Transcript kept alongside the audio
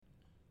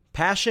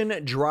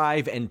Passion,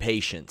 drive, and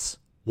patience.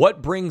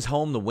 What brings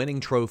home the winning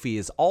trophy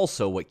is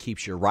also what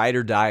keeps your ride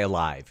or die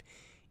alive.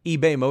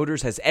 eBay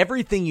Motors has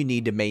everything you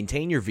need to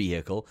maintain your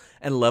vehicle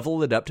and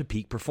level it up to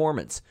peak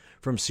performance.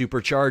 From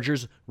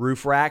superchargers,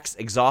 roof racks,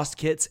 exhaust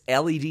kits,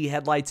 LED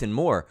headlights, and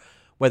more.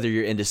 Whether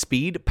you're into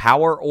speed,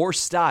 power, or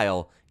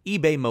style,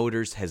 eBay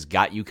Motors has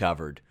got you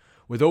covered.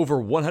 With over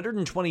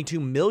 122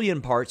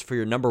 million parts for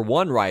your number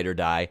one ride or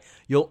die,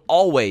 you'll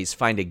always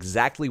find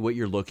exactly what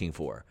you're looking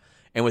for.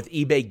 And with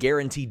eBay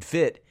Guaranteed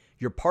Fit,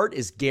 your part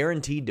is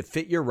guaranteed to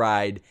fit your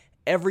ride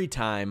every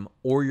time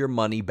or your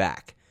money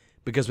back.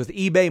 Because with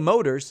eBay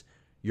Motors,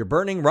 you're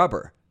burning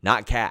rubber,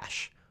 not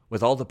cash.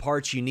 With all the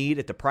parts you need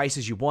at the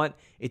prices you want,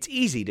 it's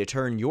easy to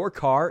turn your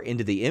car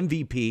into the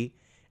MVP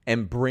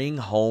and bring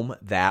home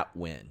that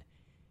win.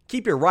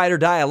 Keep your ride or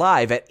die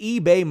alive at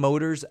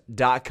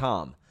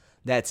ebaymotors.com.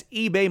 That's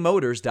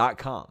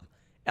ebaymotors.com.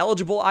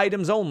 Eligible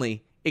items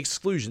only.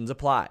 Exclusions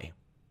apply.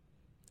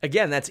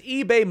 Again, that's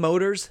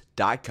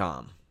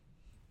ebaymotors.com.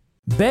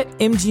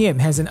 BetMGM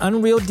has an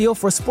unreal deal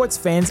for sports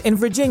fans in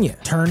Virginia.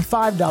 Turn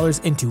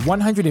 $5 into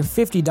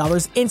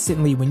 $150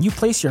 instantly when you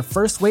place your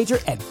first wager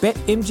at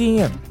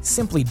BetMGM.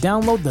 Simply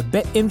download the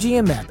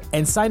BetMGM app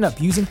and sign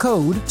up using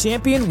code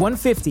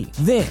Champion150.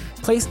 Then,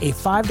 place a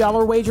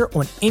 $5 wager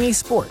on any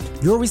sport.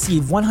 You'll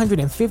receive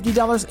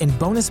 $150 in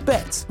bonus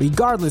bets,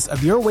 regardless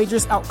of your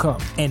wager's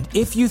outcome. And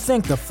if you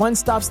think the fun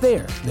stops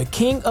there, the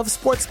King of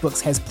Sportsbooks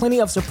has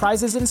plenty of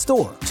surprises in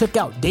store. Check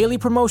out daily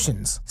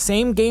promotions,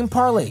 same-game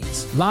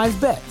parlays, live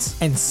bets,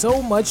 and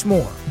so much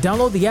more.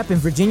 Download the app in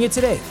Virginia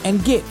today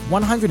and get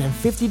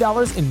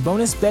 $150 in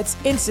bonus bets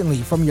instantly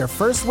from your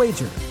first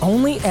wager.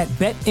 Only at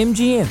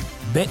BetMGM.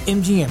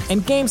 BetMGM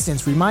and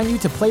GameSense remind you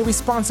to play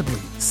responsibly.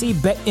 See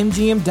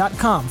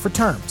BetMGM.com for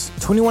terms.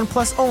 21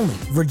 plus only.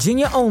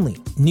 Virginia only.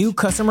 New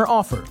customer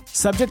offer.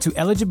 Subject to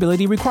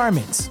eligibility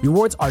requirements.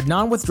 Rewards are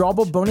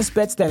non-withdrawable bonus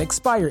bets that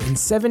expire in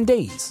 7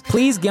 days.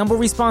 Please gamble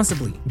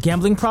responsibly.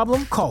 Gambling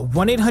problem? Call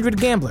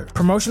 1-800-GAMBLER.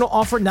 Promotional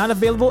offer not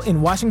available in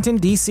Washington,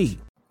 D.C.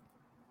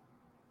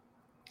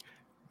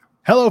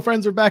 Hello,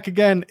 friends. We're back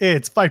again.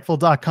 It's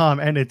Fightful.com,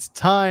 and it's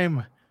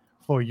time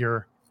for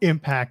your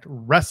Impact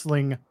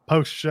Wrestling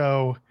post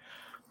show.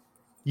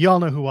 Y'all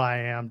know who I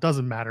am.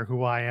 Doesn't matter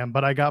who I am,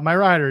 but I got my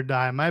ride or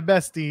die, my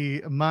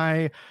bestie,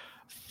 my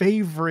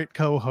favorite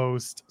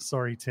co-host.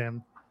 Sorry,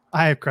 Tim.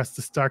 I have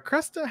Cresta Star.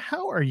 Cresta,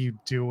 how are you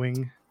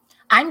doing?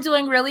 I'm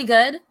doing really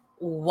good.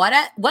 What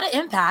an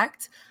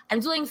impact.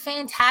 I'm doing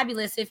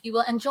fantabulous, if you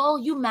will. And Joel,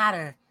 you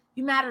matter.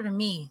 You matter to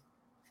me.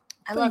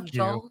 I love you,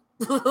 Joel.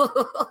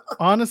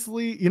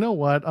 Honestly, you know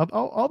what?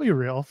 I'll be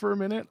real for a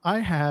minute. I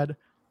had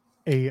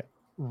a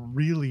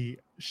really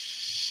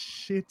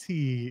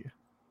shitty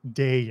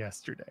day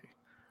yesterday.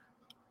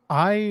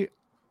 I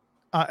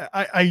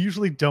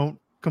usually don't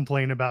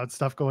complain about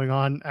stuff going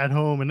on at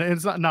home, and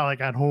it's not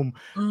like at home.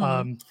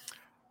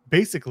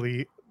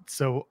 Basically,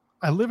 so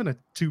I live in a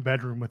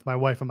 2-bedroom with my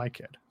wife and my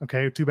kid.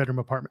 Okay, a 2-bedroom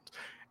apartment,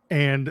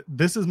 and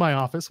this is my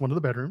office, one of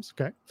the bedrooms.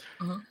 Okay,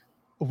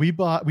 we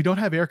don't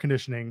have air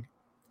conditioning.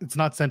 It's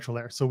not central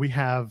air, so we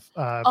have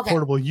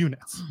portable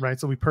units, right?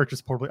 So we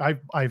purchased portable.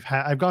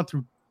 I've gone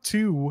through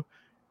 2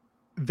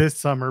 this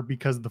summer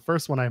because the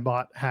first one I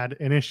bought had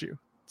an issue.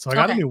 So I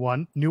got a new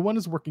one. New one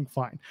is working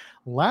fine.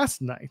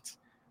 Last night,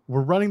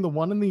 we're running the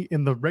one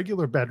in the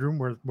regular bedroom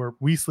where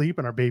we sleep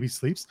and our baby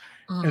sleeps.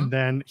 And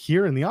then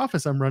here in the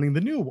office, I'm running the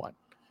new one.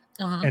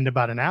 And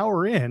about an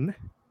hour in,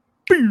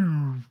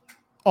 boom,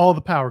 all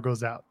the power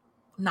goes out.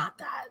 Not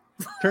that.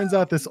 Turns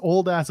out this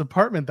old ass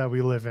apartment that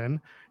we live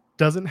in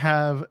doesn't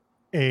have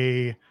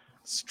a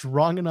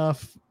strong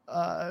enough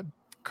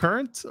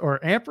current or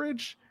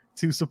amperage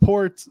to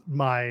support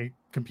my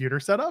computer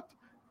setup,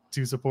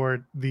 to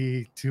support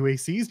the 2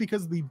 ACs,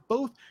 because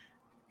both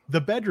the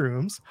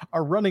bedrooms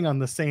are running on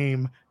the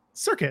same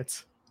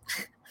circuits.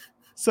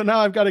 So now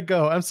I've got to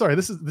go. I'm sorry.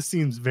 This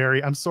seems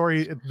very. I'm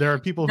sorry. There are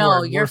people who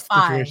are in worse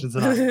situations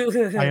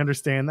than I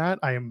understand that.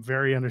 I am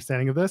very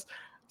understanding of this.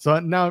 So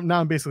now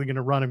I'm basically going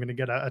to run. I'm going to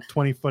get a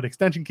 20-foot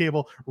extension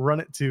cable, run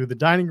it to the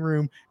dining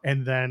room,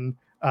 and then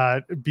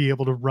be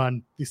able to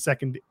run the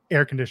second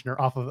air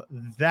conditioner off of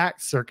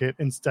that circuit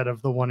instead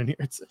of the one in here.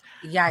 It's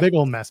a big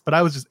old mess. But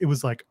it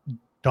was like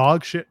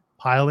dog shit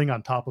piling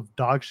on top of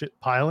dog shit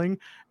piling.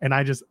 And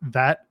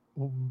that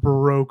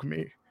broke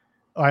me.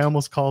 I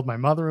almost called my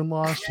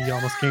mother-in-law. She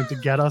almost came to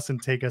get us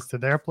and take us to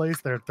their place.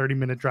 They're a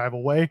 30-minute drive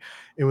away.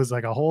 It was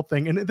like a whole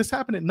thing. And this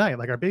happened at night.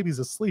 Like, our baby's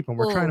asleep and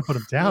we're trying to put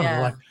him down. And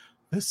we're like,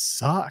 this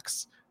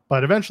sucks.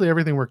 But eventually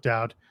everything worked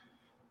out.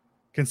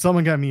 Can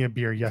someone get me a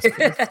beer? Yes,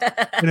 please.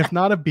 And if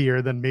not a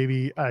beer, then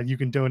maybe you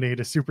can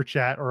donate a super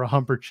chat or a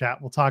humper chat.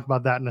 We'll talk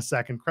about that in a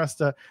second.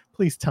 Cresta,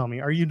 please tell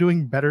me, are you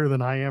doing better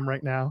than I am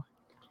right now?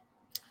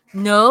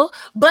 No,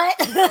 but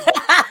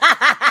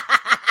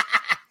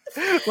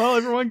well,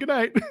 everyone, good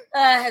night.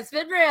 It's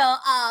been real.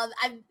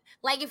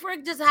 Like, if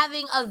we're just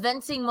having a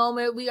venting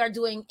moment, we are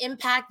doing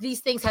Impact.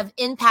 These things have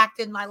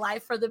impacted my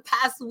life for the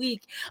past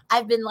week.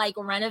 I've been like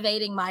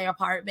renovating my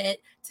apartment,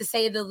 to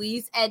say the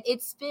least. And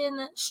it's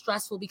been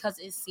stressful because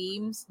it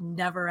seems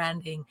never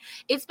ending.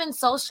 It's been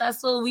so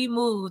stressful. We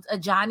moved a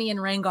Johnny and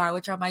Rengar,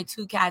 which are my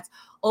 2 cats,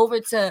 over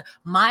to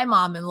my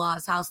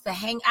mom-in-law's house to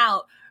hang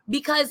out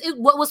because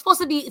what was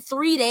supposed to be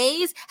 3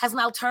 days has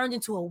now turned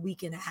into a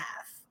week and a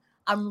half.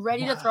 I'm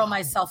ready to throw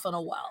myself in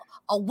a well.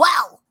 A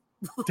well!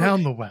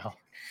 Down the well.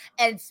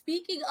 And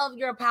speaking of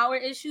your power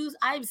issues,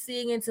 I'm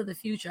seeing into the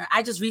future.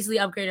 I just recently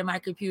upgraded my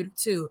computer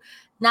too.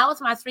 Now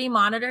with my 3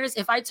 monitors,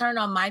 if I turn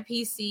on my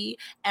PC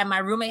and my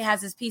roommate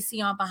has his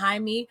PC on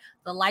behind me,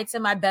 the lights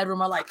in my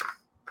bedroom are like...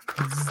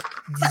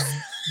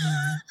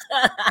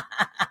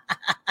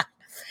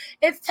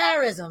 It's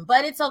terrorism,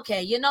 but it's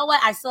okay. You know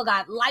what? I still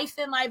got life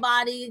in my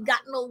body, got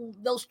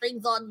no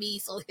strings on me,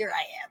 so here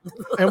I am.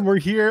 And we're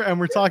here and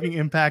we're talking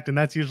Impact, and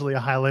that's usually a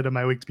highlight of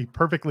my week, to be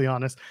perfectly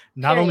honest.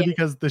 Not only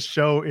because the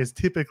show is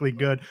typically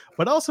good,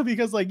 but also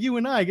because like you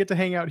and I get to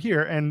hang out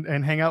here and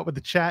hang out with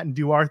the chat and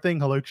do our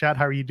thing. Hello, chat.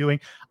 How are you doing?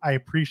 I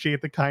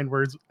appreciate the kind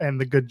words and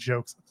the good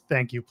jokes.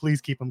 Thank you.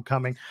 Please keep them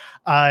coming.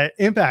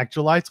 Impact,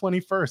 July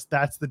 21st.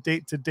 That's the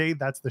date today.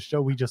 That's the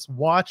show we just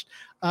watched.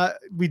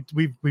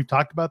 We've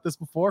talked about this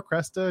before.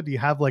 Cresta, do you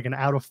have like an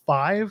out of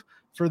 5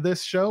 for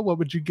this show? What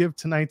would you give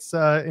tonight's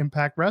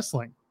Impact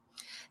Wrestling?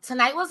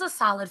 Tonight was a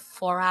solid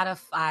 4 out of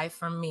 5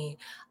 from me.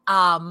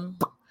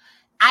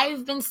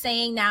 I've been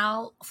saying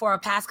now for a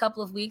past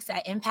couple of weeks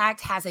that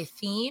Impact has a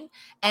theme,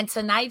 and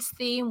tonight's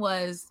theme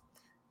was,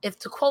 if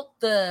to quote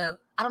I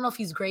don't know if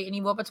he's great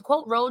anymore, but to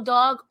quote Road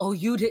Dogg, "Oh,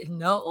 you didn't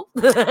know."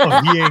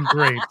 Oh, he ain't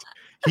great.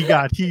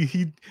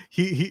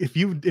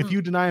 If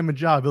you deny him a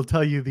job, he'll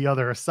tell you the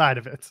other side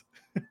of it.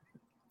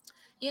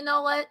 You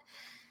know what?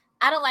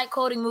 I don't like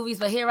quoting movies,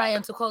 but here I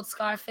am to quote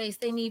Scarface.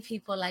 They need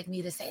people like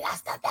me to say,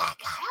 that's the bad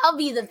guy. I'll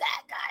be the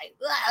bad guy.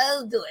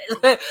 I'll do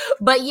it.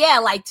 But yeah,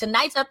 like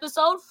tonight's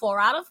episode, 4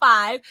 out of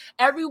 5.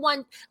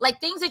 Everyone,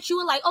 like things that you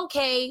were like,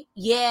 okay,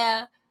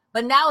 yeah.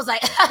 But now it's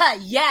like,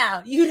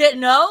 yeah, you didn't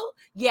know?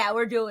 Yeah,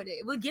 we're doing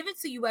it. We'll give it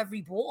to you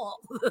every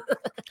ball.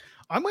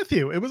 I'm with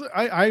you. It was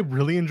I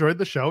really enjoyed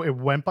the show. It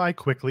went by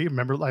quickly.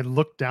 Remember, I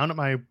looked down at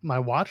my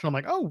watch and I'm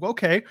like, oh,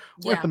 okay,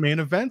 we're at the main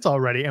event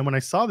already. And when I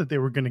saw that they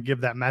were going to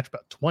give that match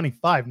about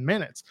 25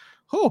 minutes,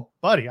 oh,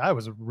 buddy, I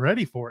was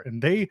ready for it.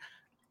 And they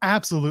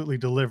absolutely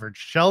delivered.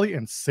 Shelly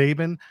and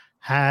Sabin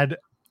had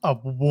a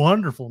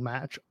wonderful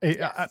match.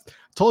 Yes. I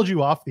told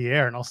you off the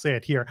air, and I'll say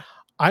it here.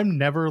 I'm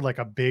never like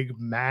a big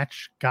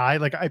match guy.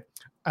 Like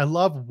I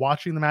love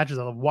watching the matches.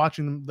 I love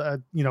watching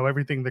the,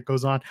 everything that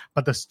goes on,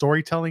 but the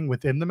storytelling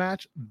within the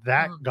match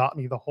that got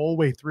me the whole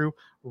way through.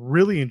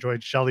 Really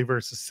enjoyed Shelly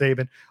versus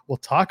Sabin. We'll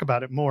talk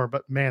about it more,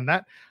 but man,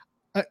 that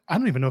I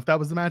don't even know if that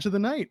was the match of the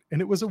night,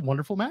 and it was a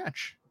wonderful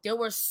match. There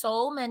were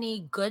so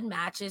many good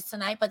matches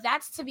tonight, but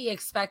that's to be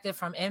expected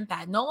from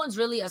Impact. No one's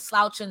really a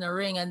slouch in the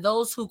ring, and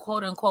those who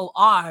quote unquote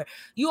are,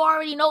 you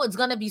already know it's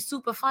gonna be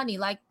super funny.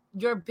 Like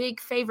your big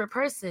favorite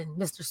person,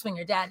 Mr.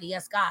 Swinger Daddy,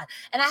 yes, God.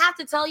 And I have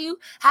to tell you,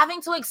 having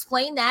to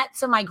explain that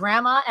to my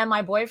grandma and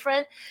my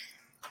boyfriend,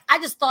 I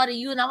just thought of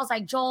you, and I was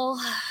like, Joel,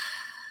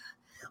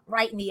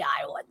 right in the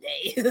eye one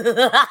day.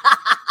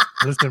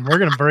 Listen, we're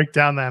going to break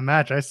down that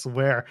match, I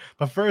swear.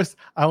 But first,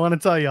 I want to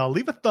tell y'all,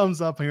 leave a thumbs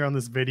up here on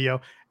this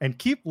video and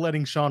keep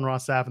letting Sean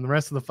Ross Sapp and the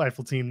rest of the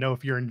Fightful team know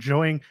if you're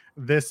enjoying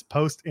this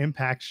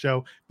post-Impact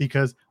show,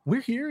 because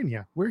we're hearing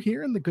you. We're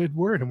hearing the good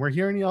word, and we're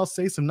hearing y'all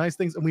say some nice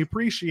things, and we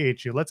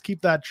appreciate you. Let's keep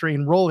that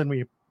train rolling.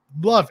 We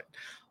love it.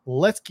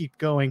 Let's keep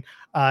going.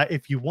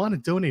 If you want to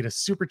donate a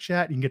super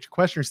chat, you can get your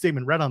question or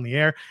statement read on the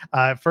air.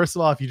 First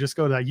of all, if you just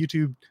go to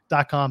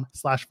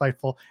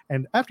youtube.com/Fightful,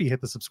 and after you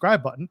hit the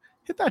subscribe button,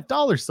 hit that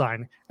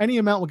 $. Any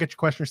amount will get your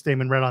question or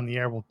statement read on the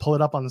air. We'll pull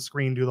it up on the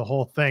screen, do the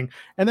whole thing.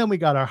 And then we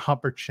got our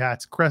Humper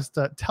Chats.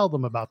 Cresta, tell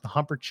them about the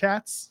Humper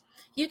Chats.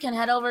 You can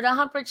head over to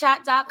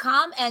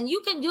humperchat.com and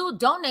you can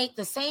donate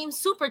the same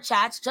super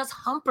chats, just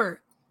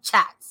Humper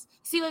Chats.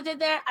 See what I did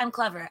there? I'm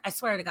clever. I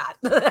swear to God.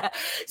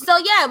 So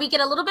yeah, we get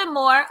a little bit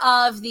more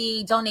of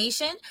the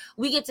donation.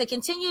 We get to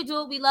continue to do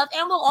what we love,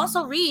 and we'll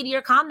also read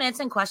your comments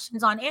and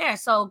questions on air.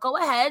 So go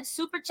ahead,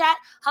 super chat,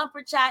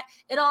 Humper Chat.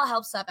 It all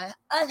helps us.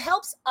 It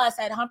helps us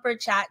at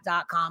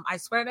humperchat.com. I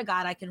swear to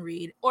God, I can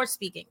read or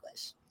speak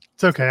English.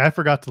 It's okay. I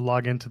forgot to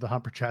log into the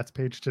Humper Chats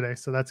page today,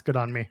 so that's good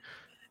on me.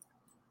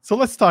 So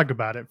let's talk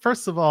about it.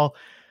 First of all,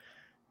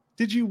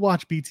 did you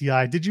watch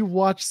BTI? Did you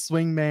watch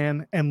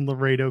Swingman and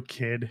Laredo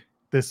Kid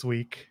this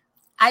week?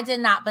 I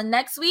did not, but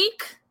next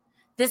week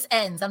this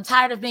ends. I'm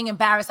tired of being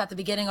embarrassed at the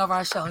beginning of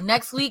our show.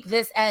 Next week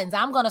this ends.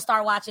 I'm going to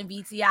start watching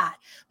BTI,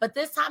 but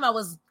this time I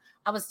was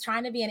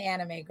trying to be an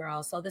anime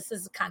girl, so this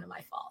is kind of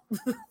my fault.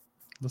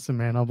 Listen,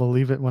 man, I'll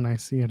believe it when I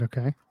see it.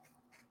 Okay.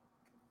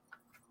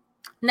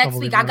 Next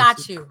week I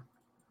got you.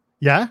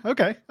 Yeah.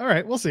 Okay. All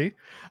right. We'll see.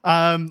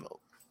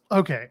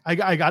 Okay.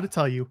 I got to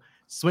tell you,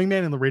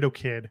 Swingman and Laredo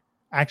Kid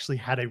actually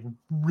had a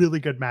really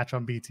good match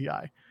on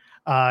BTI.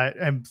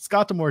 And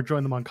Scott D'Amore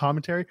joined them on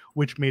commentary,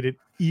 which made it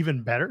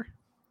even better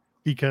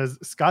because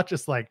Scott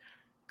just like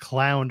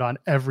clowned on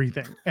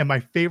everything. And my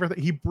favorite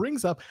thing, he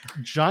brings up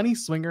Johnny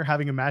Swinger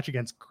having a match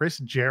against Chris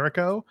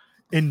Jericho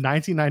in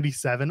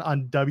 1997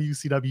 on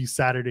WCW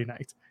Saturday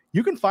Night.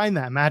 You can find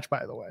that match,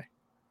 by the way.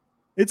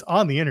 It's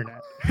on the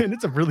internet, and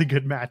it's a really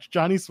good match.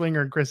 Johnny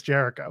Swinger and Chris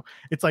Jericho.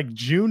 It's like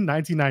June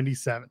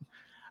 1997.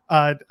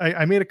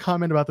 I made a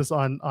comment about this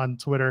on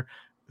Twitter.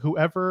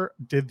 Whoever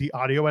did the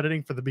audio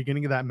editing for the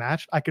beginning of that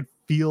match, I could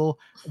feel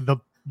the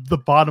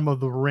bottom of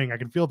the ring. I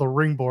could feel the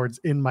ring boards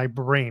in my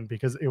brain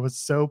because it was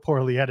so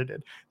poorly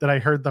edited that I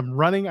heard them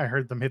running. I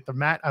heard them hit the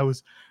mat.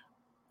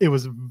 It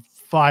was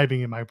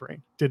vibing in my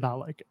brain. Did not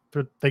like it,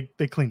 but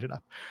they cleaned it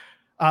up.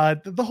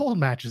 The whole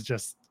match is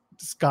just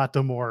Scott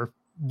D'Amore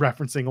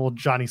referencing old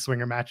Johnny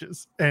Swinger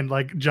matches and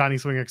like Johnny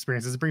Swinger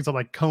experiences. It brings up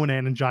like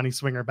Conan and Johnny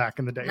Swinger back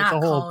in the day. Not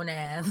it's a whole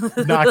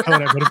Conan. not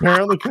Conan, but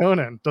apparently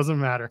Conan. Doesn't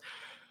matter.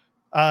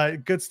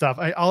 Good stuff.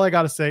 All I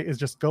gotta say is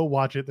just go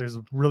watch it. There's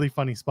a really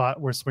funny spot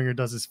where Swinger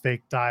does his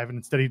fake dive, and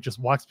instead he just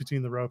walks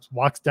between the ropes,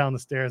 walks down the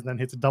stairs, and then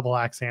hits a double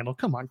axe handle.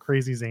 Come on,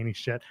 crazy zany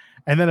shit.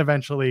 And then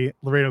eventually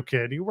Laredo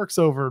Kid, he works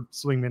over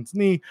Swingman's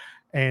knee,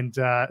 and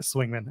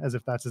Swingman, as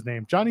if that's his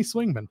name, Johnny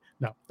Swingman.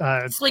 No,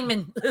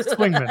 Swingman.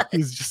 Swingman.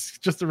 He's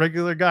just a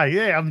regular guy.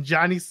 Yeah, I'm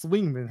Johnny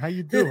Swingman. How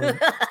you doing?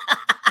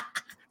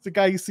 It's a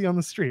guy you see on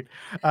the street.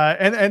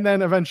 And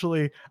then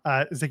eventually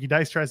Zicky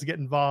Dice tries to get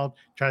involved,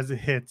 tries to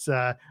hit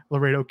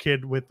Laredo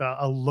Kid with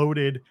a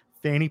loaded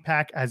fanny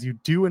pack, as you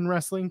do in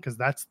wrestling, because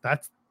that's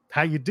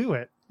how you do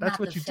it. That's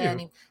what you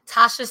do.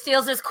 Tasha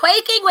Steelz is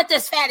quaking with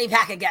this fanny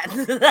pack again.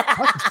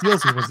 Tasha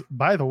Steelz, who was,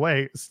 by the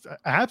way,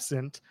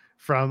 absent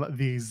from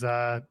these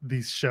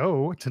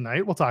show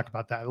tonight. We'll talk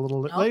about that a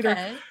little bit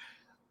later.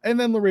 And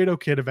then Laredo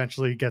Kid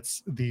eventually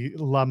gets the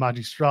La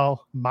Magistral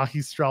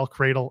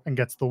cradle and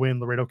gets the win.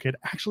 Laredo Kid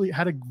actually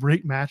had a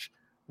great match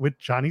with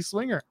Johnny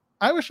Swinger.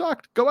 I was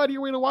shocked. Go out of your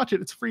way to watch it.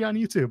 It's free on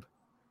YouTube.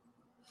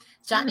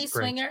 Johnny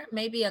Swinger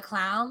may be a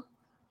clown,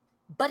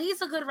 but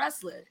he's a good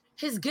wrestler.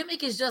 His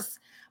gimmick is just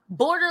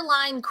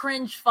borderline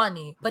cringe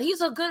funny, but he's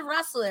a good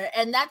wrestler.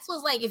 And that's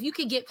what's like, if you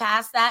could get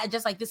past that and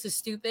just like, this is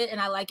stupid and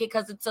I like it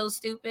because it's so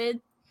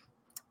stupid.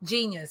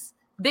 Genius.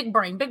 Big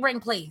brain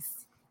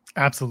plays.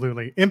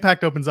 Absolutely.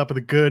 Impact opens up with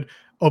a good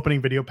opening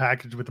video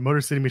package with the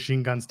Motor City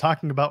Machine Guns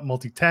talking about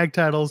multi-tag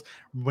titles,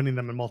 winning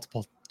them in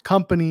multiple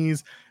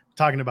companies,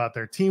 talking about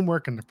their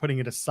teamwork, and they're putting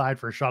it aside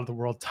for a shot at the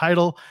world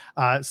title.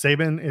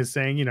 Sabin is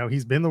saying,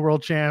 he's been the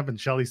world champ, and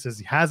Shelly says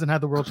he hasn't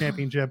had the world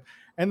championship.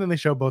 And then they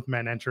show both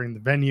men entering the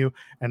venue.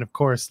 And of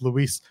course,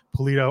 Luis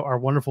Polito, our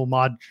wonderful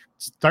mod,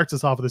 starts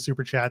us off with a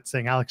super chat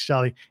saying Alex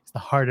Shelley is the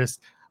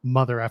hardest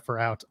mother effer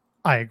out.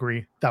 I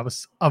agree. That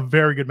was a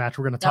very good match.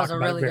 We're going to talk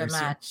about it very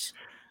soon. Match.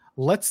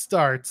 Let's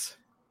start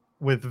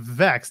with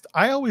Vexed.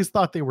 I always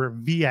thought they were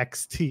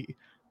VXT,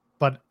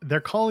 but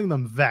they're calling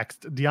them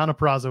Vexed. Deonna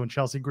Purrazzo and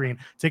Chelsea Green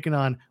taking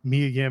on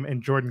Mia Yim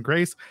and Jordan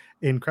Grace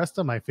in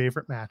Cresta, my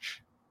favorite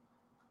match,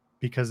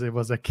 because it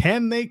was a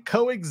can they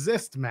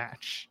coexist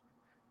match.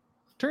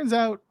 Turns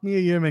out Mia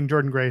Yim and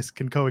Jordan Grace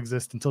can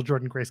coexist until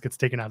Jordan Grace gets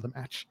taken out of the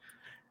match.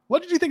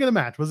 What did you think of the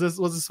match? Was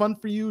this fun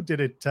for you? Did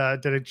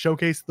it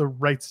showcase the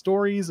right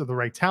stories or the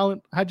right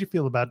talent? How'd you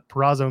feel about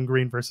Purrazzo and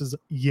Green versus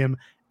Yim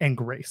and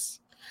Grace?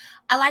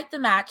 I liked the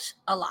match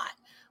a lot.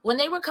 When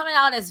they were coming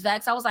out as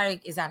Vex, I was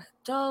like, is that a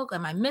joke?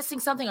 Am I missing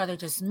something? Are they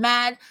just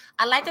mad?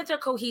 I like that they're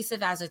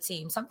cohesive as a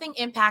team. Something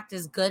Impact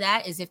is good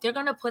at is if they're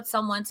going to put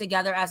someone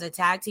together as a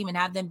tag team and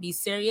have them be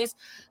serious,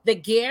 the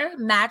gear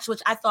match,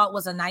 which I thought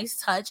was a nice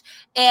touch.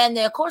 And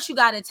then, of course, you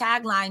got a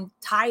tagline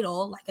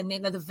title, like a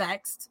name of the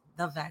Vexed.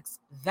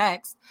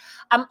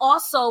 I'm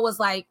also was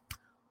like,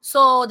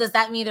 so does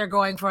that mean they're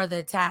going for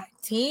the tag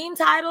team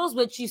titles,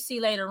 which you see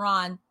later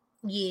on?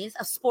 Yes,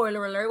 a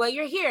spoiler alert. Well,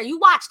 you're here. You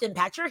watched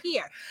Impact. You're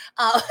here.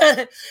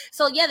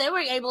 So, yeah, they were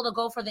able to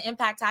go for the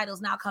Impact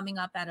titles now coming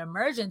up at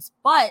Emergence.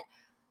 But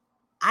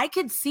I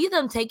could see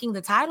them taking the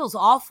titles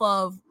off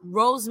of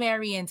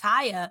Rosemary and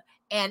Taya.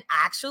 And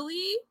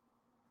actually,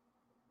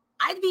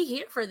 I'd be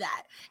here for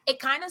that. It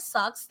kind of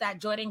sucks that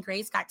Jordan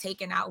Grace got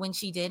taken out when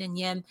she did and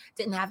Yim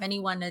didn't have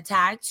anyone to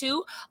tag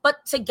to.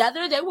 But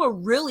together, they were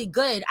really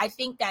good. I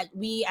think that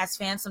we as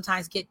fans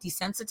sometimes get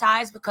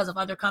desensitized because of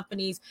other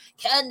companies.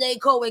 Can they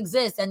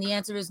coexist? And the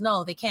answer is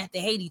no, they can't.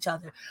 They hate each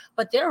other.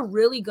 But they're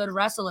really good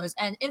wrestlers,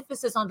 and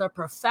emphasis on the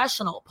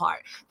professional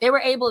part. They were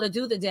able to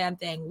do the damn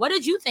thing. What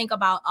did you think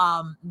about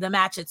the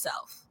match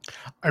itself?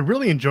 I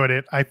really enjoyed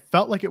it. I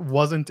felt like it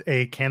wasn't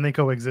a can they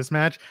coexist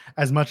match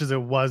as much as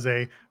it was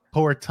a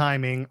poor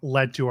timing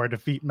led to our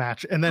defeat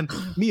match. And then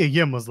Mia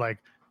Yim was like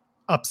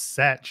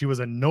upset. She was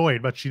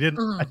annoyed, but she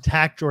didn't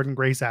attack Jordan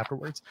Grace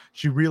afterwards.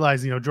 She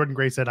realized, Jordan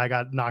Grace said, I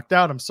got knocked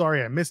out. I'm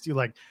sorry. I missed you.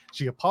 Like,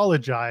 she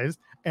apologized.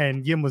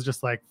 And Yim was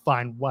just like,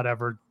 fine,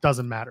 whatever.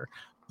 Doesn't matter.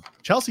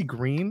 Chelsea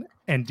Green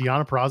and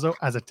Deonna Purrazzo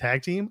as a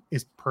tag team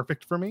is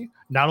perfect for me.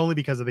 Not only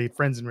because of the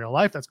friends in real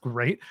life, that's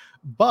great,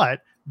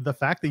 but the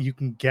fact that you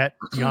can get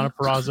Deonna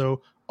Purrazzo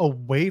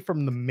away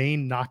from the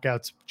main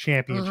Knockouts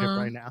championship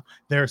right now.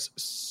 There's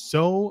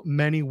so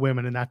many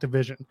women in that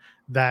division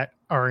that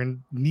are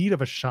in need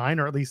of a shine,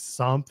 or at least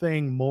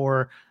something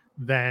more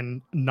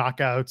than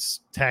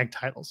knockouts tag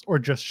titles or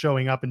just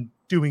showing up and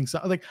doing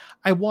something. Like,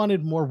 I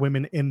wanted more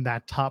women in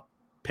that top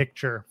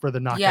picture for the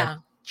knockout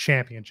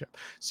championship.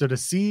 So to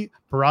see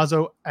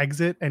Purrazzo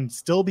exit and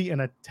still be in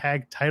a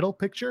tag title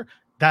picture,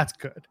 that's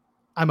good.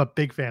 I'm a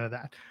big fan of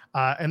that.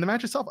 And the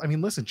match itself, I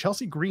mean, listen,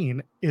 Chelsea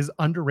Green is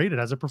underrated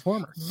as a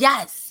performer.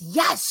 Yes,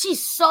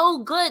 she's so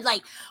good.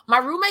 Like, my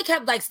roommate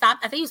kept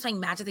stopped. I think he was playing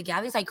Magic the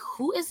Gathering. He's like,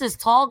 who is this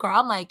tall girl?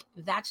 I'm like,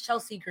 that's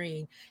Chelsea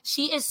Green.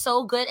 She is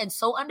so good and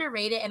so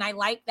underrated. And I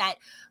like that,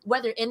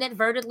 whether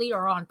inadvertently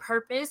or on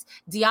purpose,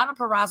 Deonna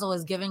Purrazzo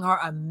is giving her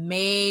a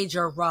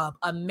major rub,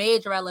 a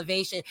major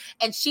elevation,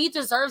 and she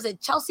deserves it.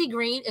 Chelsea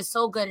Green is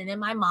so good. And in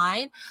my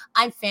mind,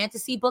 I'm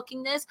fantasy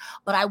booking this,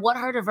 but I want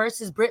her to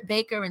versus Britt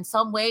Baker in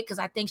some way because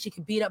I think she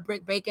could beat up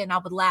Britt Baker and I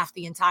would laugh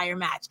the entire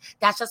match.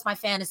 That's just my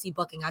fantasy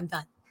booking. I'm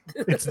done.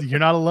 You're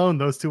not alone.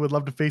 Those two would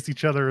love to face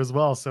each other as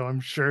well. So I'm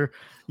sure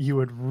you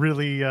would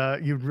really,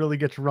 you'd really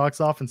get your rocks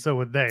off, and so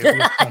would they.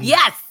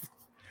 Yes.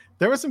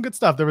 There was some good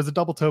stuff. There was a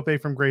double tope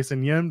from Grace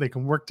and Yim. They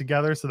can work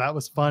together, so that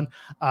was fun.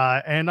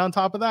 And on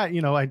top of that,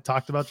 I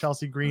talked about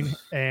Chelsea Green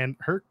and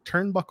her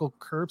turnbuckle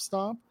curb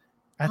stomp.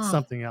 That's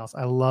something else.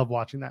 I love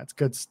watching that. It's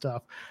good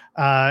stuff.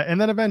 And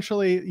then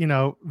eventually,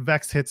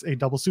 Vex hits a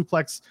double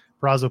suplex.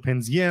 Purrazzo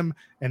pins Yim,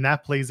 and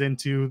that plays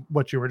into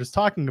what you were just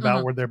talking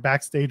about, where they're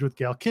backstage with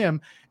Gail Kim,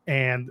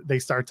 and they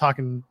start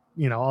talking,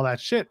 all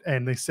that shit,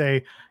 and they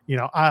say,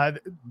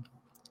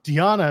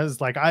 Deonna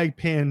is like, I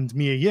pinned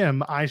Mia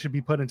Yim, I should be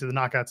put into the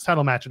Knockouts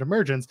title match at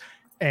Emergence,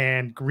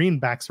 and Green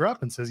backs her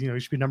up and says, you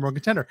should be number one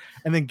contender.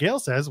 And then Gail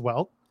says,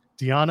 well,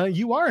 Deonna,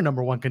 you are a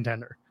number one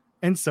contender,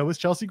 and so is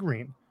Chelsea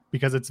Green,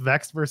 because it's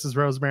Vex versus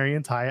Rosemary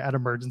and Taya at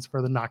Emergence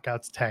for the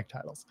Knockouts tag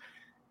titles.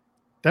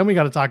 Then we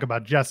got to talk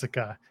about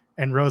Jessica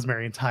and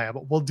Rosemary and Taya,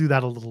 but we'll do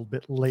that a little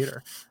bit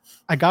later.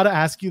 I got to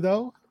ask you,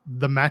 though,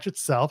 the match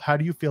itself, how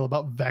do you feel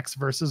about Vex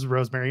versus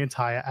Rosemary and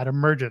Taya at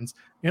Emergence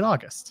in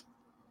August?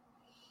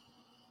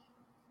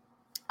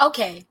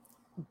 Okay,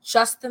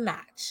 just the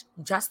match.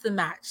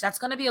 That's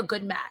going to be a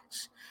good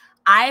match.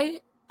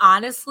 I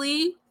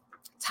honestly,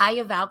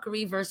 Taya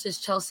Valkyrie versus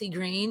Chelsea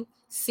Green,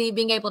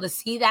 being able to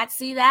see that,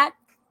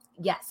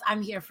 yes,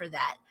 I'm here for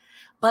that.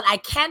 But I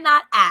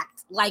cannot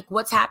act like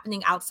what's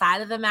happening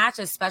outside of the match,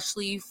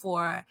 especially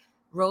for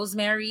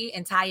Rosemary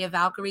and Taya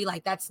Valkyrie.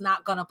 Like, that's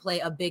not going to play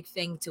a big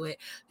thing to it.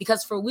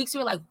 Because for weeks, we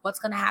were like, what's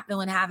going to happen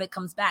when Havoc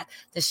comes back?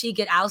 Does she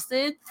get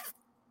ousted?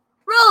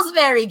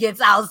 Rosemary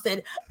gets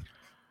ousted.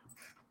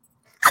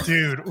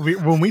 Dude,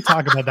 when we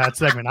talk about that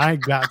segment, I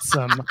got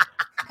some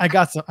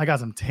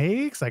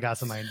takes. I got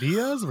some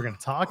ideas. We're going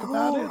to talk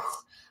about it.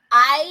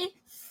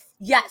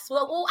 Yes,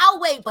 well, I'll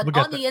wait, but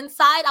on the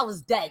inside, I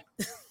was dead.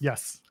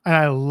 Yes, and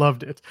I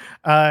loved it.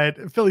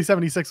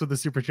 Philly76 with the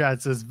super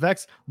chat says,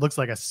 Vex looks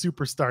like a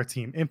superstar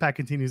team. Impact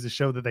continues to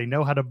show that they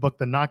know how to book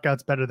the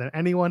knockouts better than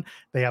anyone.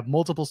 They have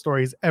multiple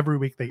stories every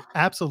week. They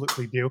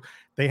absolutely do.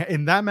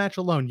 In that match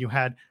alone, you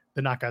had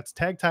the Knockouts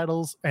tag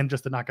titles and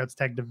just the Knockouts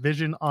tag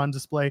division on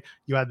display.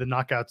 You had the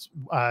Knockouts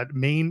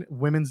main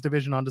women's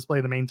division on display,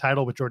 the main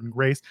title with Jordan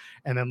Grace.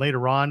 And then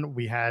later on,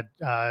 we had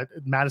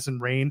Madison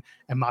Rayne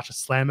and Masha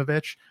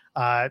Slamovich.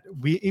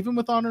 Even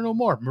with Honor No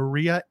More,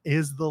 Maria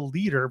is the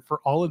leader for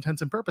all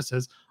intents and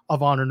purposes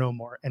of Honor No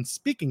More. And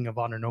speaking of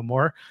Honor No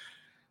More,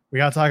 we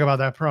got to talk about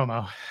that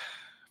promo.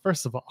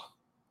 First of all,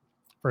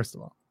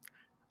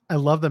 I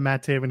love that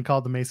Matt Taven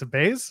called the Mesa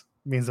Bays.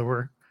 It means that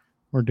we're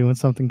doing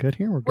something good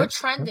here. We're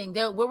trending.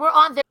 We're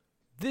on there.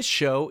 This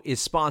show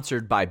is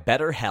sponsored by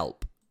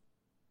BetterHelp.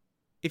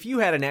 If you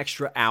had an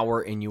extra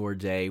hour in your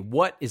day,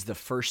 what is the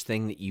first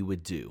thing that you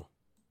would do?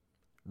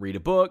 Read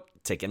a book,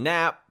 take a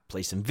nap,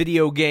 play some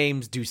video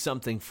games, do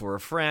something for a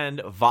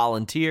friend,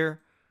 volunteer.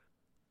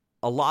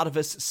 A lot of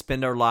us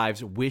spend our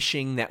lives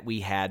wishing that we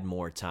had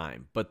more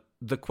time. But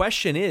the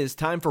question is,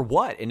 time for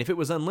what? And if it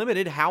was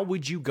unlimited, how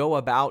would you go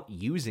about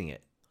using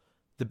it?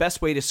 The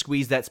best way to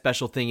squeeze that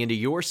special thing into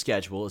your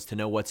schedule is to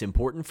know what's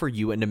important for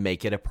you and to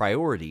make it a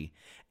priority.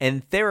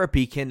 And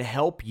therapy can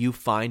help you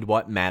find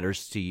what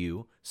matters to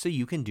you so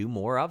you can do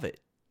more of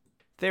it.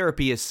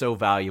 Therapy is so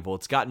valuable.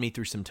 It's gotten me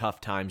through some tough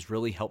times,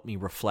 really helped me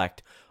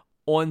reflect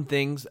on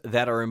things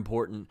that are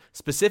important,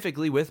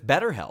 specifically with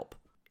BetterHelp.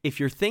 If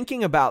you're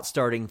thinking about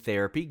starting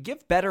therapy,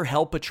 give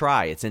BetterHelp a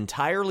try. It's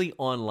entirely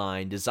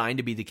online, designed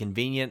to be the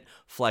convenient,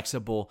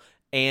 flexible,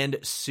 and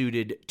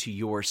suited to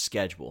your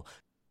schedule.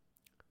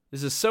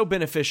 This is so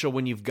beneficial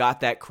when you've got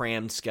that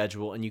crammed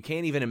schedule and you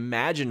can't even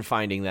imagine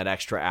finding that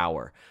extra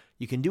hour.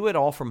 You can do it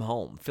all from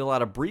home. Fill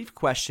out a brief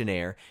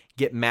questionnaire,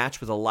 get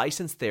matched with a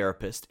licensed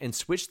therapist, and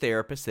switch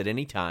therapists at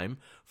any time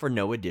for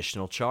no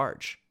additional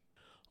charge.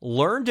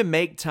 Learn to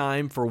make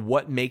time for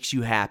what makes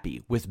you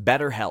happy with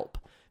BetterHelp.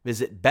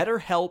 Visit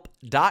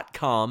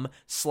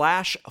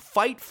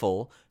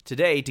BetterHelp.com/Fightful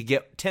today to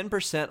get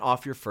 10%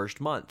 off your first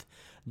month.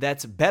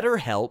 That's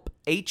BetterHelp,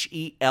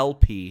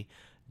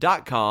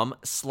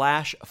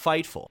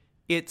 HELP.com/Fightful.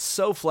 It's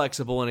so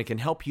flexible and it can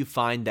help you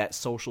find that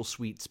social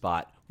sweet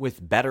spot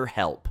with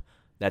BetterHelp.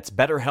 That's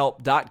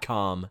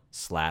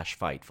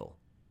BetterHelp.com/Fightful.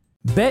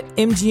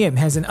 BetMGM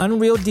has an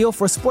unreal deal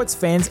for sports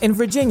fans in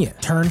Virginia.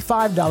 Turn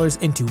 $5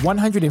 into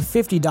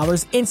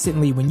 $150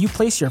 instantly when you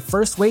place your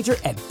first wager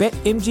at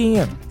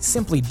BetMGM.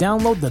 Simply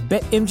download the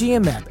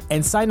BetMGM app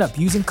and sign up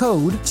using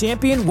code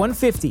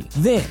Champion150.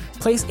 Then,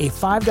 place a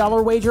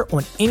 $5 wager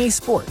on any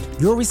sport.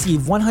 You'll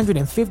receive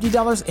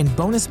 $150 in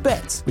bonus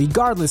bets,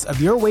 regardless of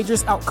your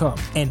wager's outcome.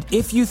 And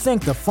if you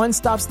think the fun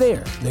stops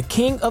there, the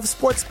king of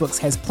sportsbooks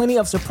has plenty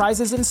of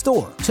surprises in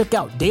store. Check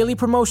out daily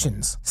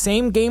promotions,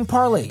 same-game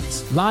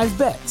parlays, live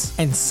bets,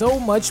 and so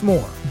much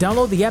more.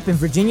 Download the app in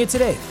Virginia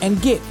today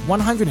and get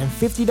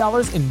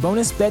 $150 in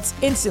bonus bets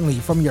instantly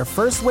from your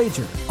first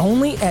wager.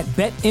 Only at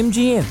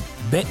BetMGM.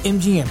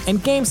 BetMGM and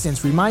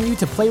GameSense remind you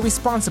to play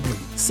responsibly.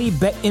 See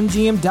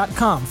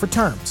BetMGM.com for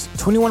terms.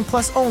 21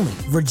 plus only.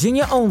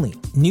 Virginia only.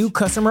 New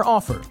customer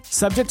offer.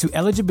 Subject to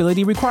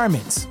eligibility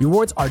requirements.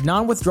 Rewards are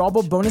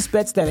non-withdrawable bonus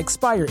bets that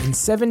expire in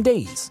 7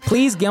 days.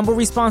 Please gamble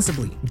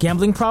responsibly.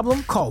 Gambling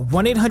problem? Call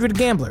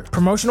 1-800-GAMBLER.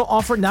 Promotional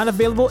offer not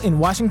available in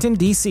Washington,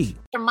 D.C.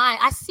 Mind,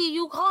 I see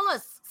you. Call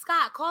us.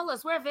 Scott, call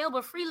us. We're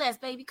available. Freelance,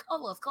 baby.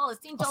 Call us.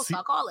 Team Joe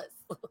Scott, call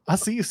us. I'll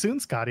see you soon,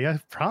 Scotty. I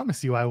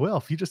promise you I will.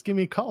 If you just give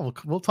me a call,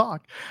 we'll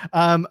talk.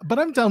 But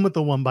I'm done with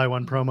the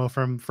 1x1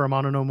 promo from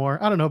Honor No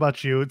More. I don't know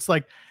about you. It's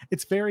like,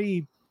 it's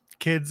very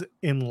kids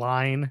in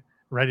line,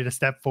 ready to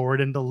step forward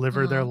and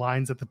deliver their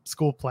lines at the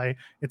school play.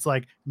 It's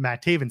like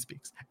Matt Taven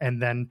speaks, and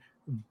then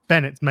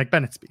Mike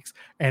Bennett speaks,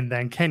 and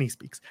then Kenny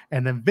speaks,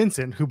 and then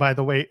Vincent, who by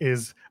the way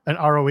is an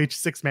ROH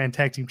 6-man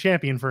tag team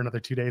champion for another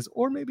 2 days,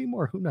 or maybe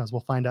more. Who knows?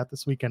 We'll find out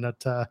this weekend at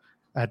the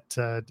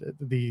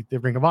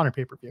Ring of Honor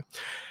pay-per-view.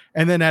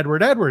 And then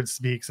Edwards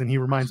speaks, and he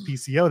reminds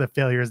PCO that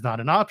failure is not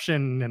an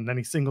option, and then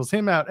he singles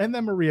him out, and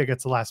then Maria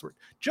gets the last word.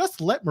 Just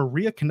let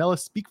Maria Kanellis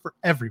speak for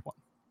everyone.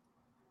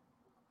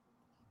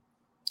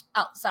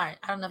 Oh, sorry.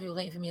 I don't know if you were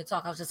waiting for me to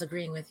talk. I was just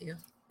agreeing with you.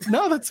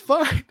 No, that's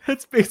fine.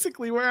 That's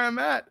basically where I'm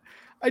at.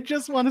 I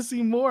just want to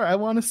see more. I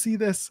want to see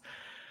this.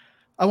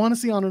 I want to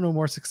see Honor No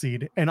More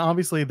succeed. And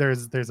obviously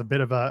there's a bit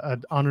of a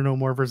Honor No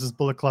More versus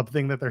Bullet Club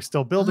thing that they're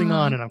still building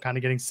on, and I'm kind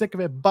of getting sick of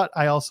it, but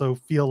I also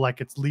feel like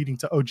it's leading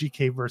to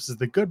OGK versus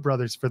the Good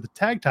Brothers for the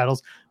tag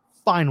titles.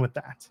 Fine with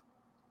that.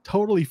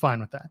 Totally fine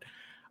with that.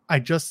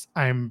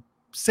 I'm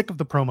sick of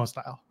the promo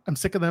style. I'm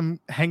sick of them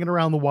hanging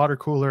around the water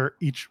cooler,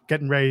 each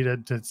getting ready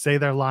to say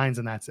their lines,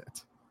 and that's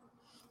it.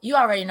 You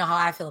already know how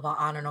I feel about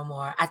Honor No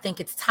More. I think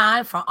it's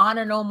time for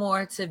Honor No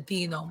More to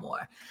be no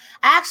more.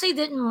 I actually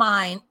didn't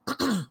mind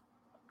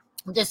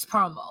this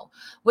promo.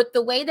 With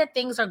the way that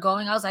things are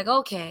going, I was like,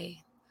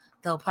 okay,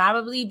 they'll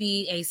probably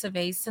be Ace of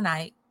Base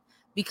tonight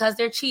because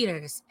they're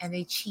cheaters and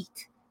they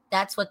cheat.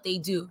 That's what they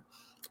do.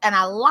 And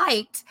I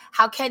liked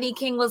how Kenny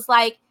King was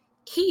like,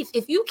 Keith,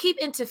 if you keep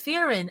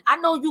interfering, I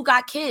know you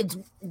got kids.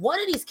 One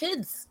of these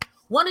kids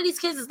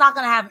is not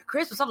going to have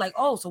Christmas. I'm like,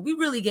 oh, so we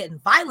really getting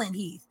violent,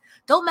 Heath.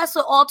 Don't mess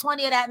with all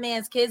 20 of that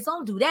man's kids.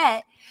 Don't do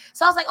that.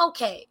 So I was like,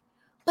 okay.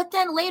 But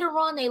then later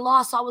on they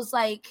lost. So I was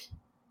like,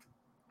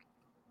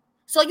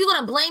 so you're going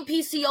to blame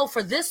PCO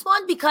for this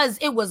one? Because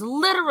it was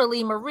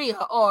literally Maria,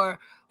 or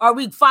are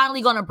we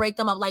finally going to break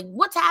them up? Like,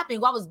 what's happening?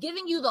 Well, I was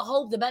giving you the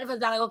hope, the benefits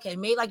that, like, okay,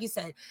 maybe, like you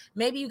said,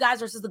 maybe you guys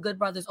versus the Good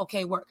Brothers.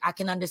 Okay, work. I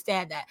can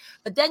understand that.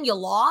 But then you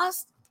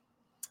lost.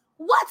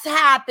 What's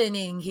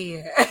happening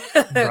here?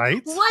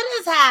 Right? What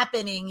is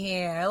happening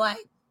here? Like,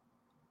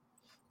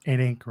 it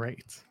ain't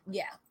great.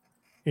 Yeah.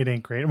 It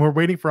ain't great. And we're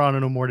waiting for Honor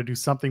No More to do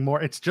something more.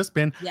 It's just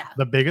been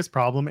the biggest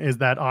problem is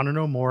that Honor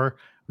No More,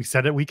 we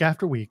said it week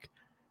after week.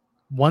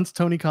 Once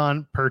Tony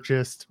Khan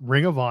purchased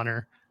Ring of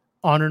Honor,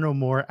 Honor No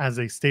More as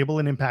a stable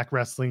in Impact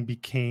Wrestling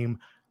became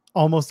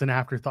almost an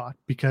afterthought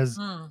because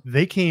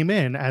they came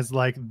in as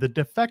like the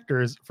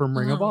defectors from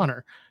Ring of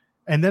Honor.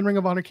 And then Ring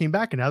of Honor came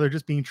back, and now they're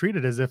just being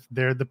treated as if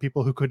they're the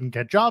people who couldn't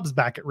get jobs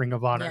back at Ring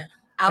of Honor. Yeah.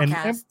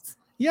 Outcasts.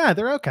 Yeah,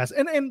 they're outcasts.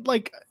 And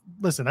like,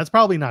 listen, that's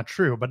probably not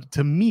true, but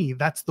to me,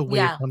 that's the way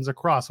it comes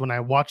across when I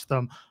watch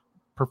them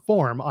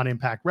perform on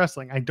Impact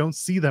Wrestling. I don't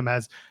see them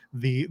as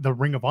the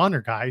Ring of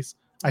Honor guys.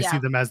 I see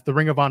them as the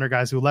Ring of Honor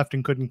guys who left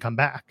and couldn't come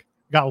back,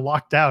 got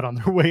locked out on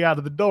their way out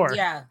of the door.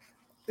 Yeah.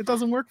 It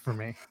doesn't work for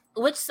me.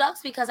 Which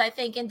sucks because I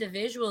think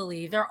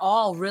individually they're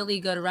all really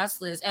good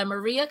wrestlers. And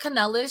Maria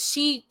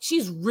Kanellis,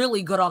 she's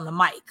really good on the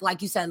mic.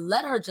 Like you said,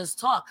 let her just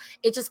talk.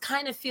 It just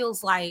kind of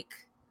feels like,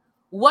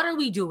 what are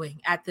we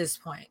doing at this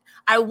point?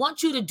 I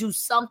want you to do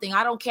something.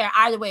 I don't care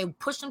either way.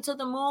 Push them to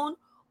the moon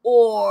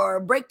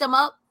or break them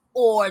up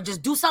or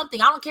just do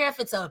something. I don't care if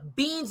it's a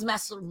beans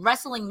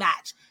wrestling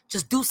match.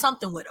 Just do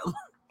something with them.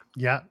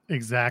 Yeah,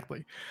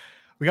 exactly.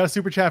 We got a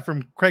super chat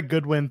from Craig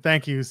Goodwin.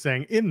 Thank you,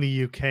 saying in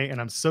the UK. And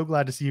I'm so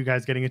glad to see you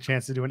guys getting a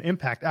chance to do an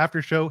Impact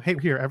after show. Hey,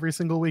 we're here every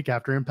single week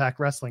after Impact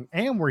Wrestling.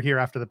 And we're here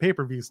after the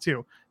pay-per-views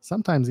too.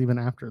 Sometimes even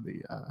after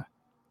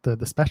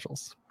the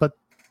specials. But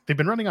they've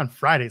been running on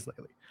Fridays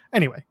lately.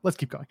 Anyway, let's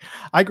keep going.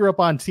 I grew up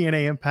on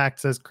TNA Impact,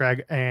 says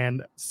Craig,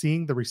 and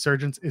seeing the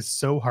resurgence is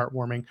so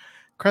heartwarming.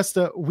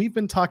 Cresta, we've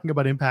been talking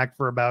about Impact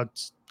for about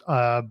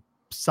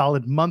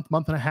solid month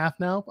and a half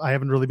now. I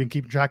haven't really been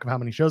keeping track of how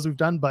many shows we've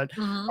done, but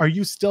are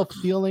you still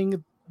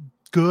feeling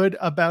good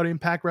about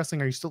Impact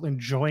Wrestling? Are you still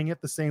enjoying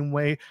it the same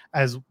way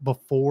as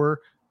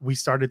before we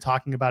started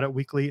talking about it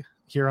weekly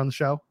here on the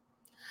show?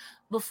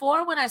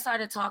 Before I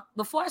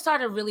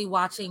started really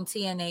watching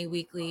TNA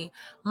weekly,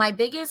 my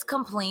biggest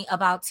complaint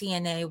about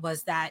TNA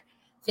was that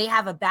they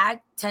have a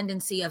bad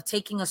tendency of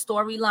taking a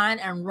storyline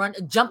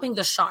and jumping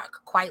the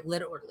shark, quite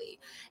literally.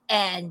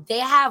 And they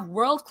have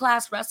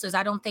world-class wrestlers.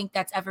 I don't think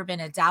that's ever been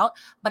a doubt,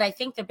 but I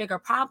think the bigger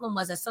problem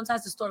was that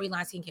sometimes the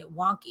storylines can get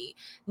wonky.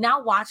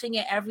 Now watching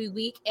it every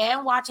week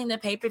and watching the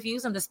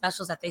pay-per-views and the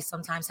specials that they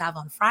sometimes have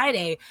on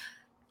Friday,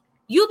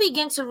 you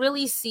begin to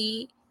really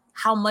see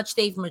how much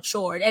they've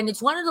matured. And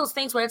it's one of those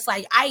things where it's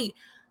like,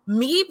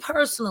 me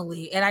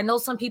personally, and I know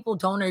some people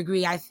don't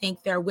agree, I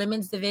think their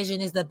women's division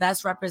is the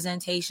best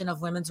representation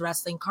of women's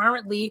wrestling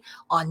currently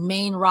on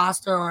main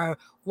roster or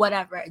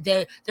whatever.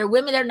 Their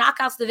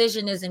knockouts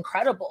division is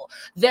incredible.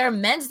 Their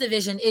men's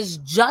division is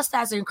just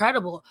as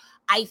incredible.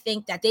 I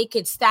think that they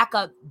could stack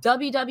up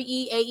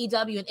WWE,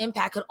 AEW, and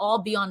Impact could all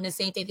be on the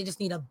same thing. They just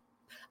need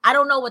I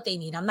don't know what they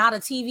need. I'm not a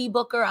TV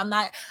booker.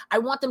 I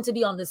want them to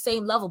be on the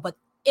same level, but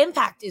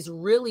Impact is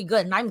really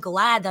good. And I'm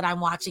glad that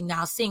I'm watching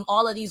now, seeing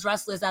all of these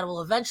wrestlers that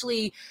will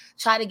eventually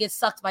try to get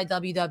sucked by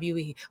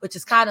WWE, which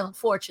is kind of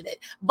unfortunate.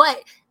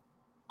 But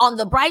on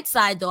the bright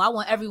side, though, I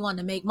want everyone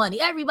to make money.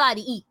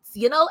 Everybody eats,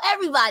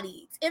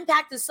 everybody eats.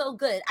 Impact is so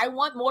good. I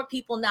want more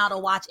people now to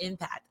watch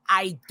Impact.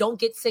 I don't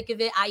get sick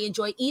of it. I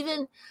enjoy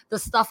even the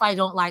stuff I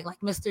don't like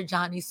Mr.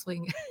 Johnny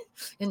Swinger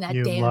in that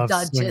damn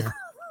dungeon. Swinger.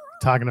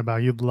 Talking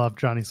about you love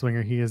Johnny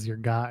Swinger. He is your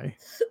guy.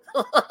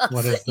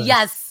 What is this?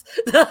 Yes.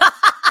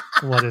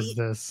 What is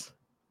this?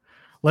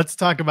 Let's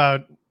talk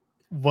about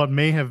what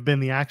may have been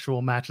the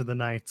actual match of the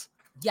night.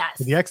 Yes.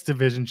 The X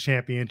Division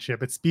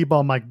Championship. It's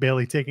Speedball Mike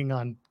Bailey taking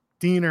on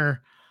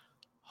Diener.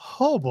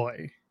 Oh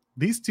boy.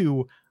 These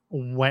two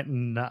went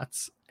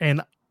nuts.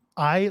 And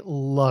I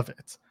love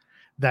it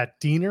that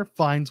Diener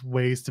finds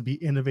ways to be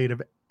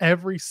innovative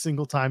every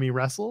single time he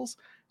wrestles.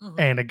 Mm-hmm.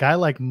 And a guy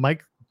like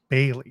Mike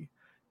Bailey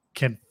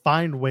can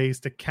find ways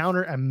to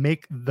counter and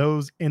make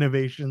those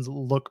innovations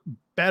look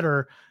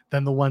better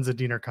than the ones that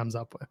Diener comes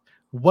up with.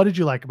 What did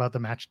you like about the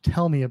match?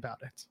 Tell me about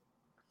it.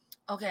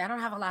 Okay, I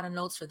don't have a lot of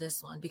notes for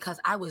this one because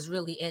I was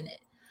really in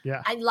it.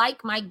 Yeah. I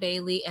like Mike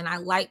Bailey and I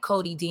like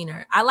Cody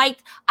Diener. I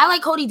like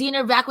Cody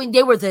Diener back when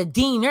they were the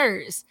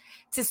Dieners.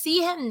 To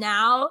see him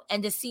now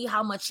and to see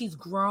how much he's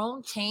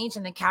grown, changed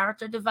in the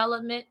character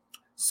development,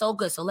 so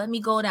good. So let me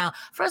go down.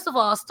 First of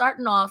all,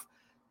 starting off,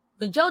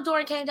 when Joe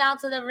Doran came down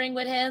to the ring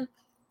with him,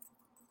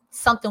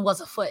 something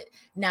was afoot.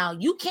 Now,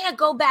 you can't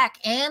go back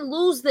and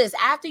lose this.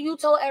 After you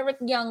told Eric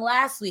Young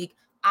last week,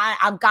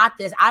 I got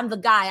this. I'm the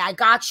guy. I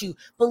got you.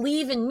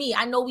 Believe in me.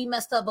 I know we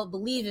messed up, but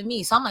believe in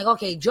me. So I'm like,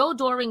 okay, Joe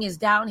Doring is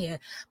down here.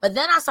 But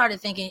then I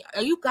started thinking,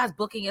 are you guys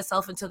booking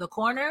yourself into the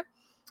corner?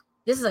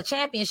 This is a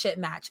championship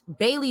match.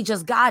 Bailey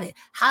just got it.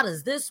 How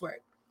does this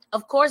work?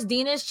 Of course,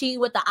 Dina's cheating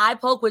with the eye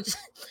poke, which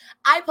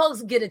eye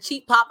pokes get a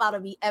cheap pop out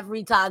of me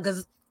every time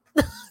because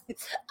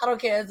I don't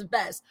care. It's the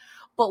best.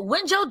 But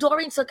when Joe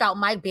Doring took out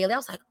Mike Bailey, I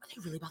was like, are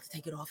they really about to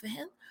take it off of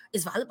him?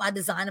 Is Violent by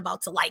Design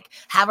about to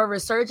have a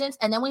resurgence?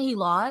 And then when he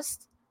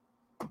lost,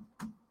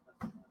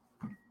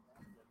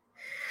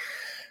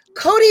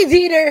 Cody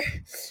Diener,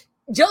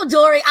 Joe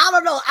Doring, I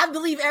don't know. I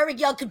believe Eric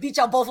Young could beat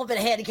y'all both up in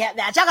a handicap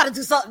match. Y'all got to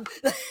do something.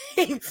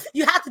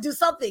 You have to do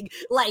something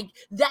like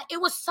that.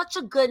 It was such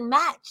a good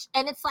match.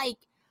 And it's like,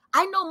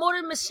 I know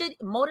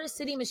Motor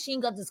City Machine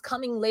Guns is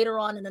coming later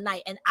on in the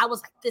night. And I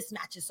was like, this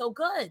match is so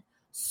good.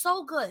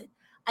 So good.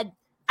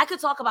 I could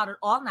talk about it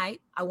all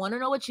night. I want to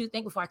know what you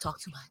think before I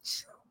talk too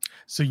much.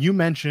 So you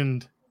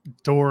mentioned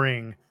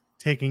Doring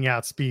taking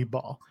out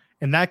Speedball,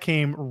 and that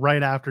came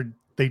right after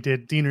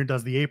Diener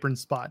does the apron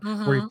spot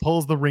where he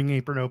pulls the ring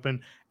apron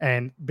open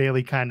and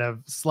Bailey kind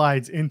of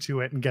slides into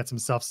it and gets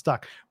himself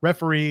stuck.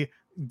 Referee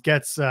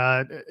gets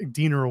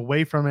Diener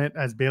away from it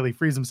as Bailey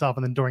frees himself,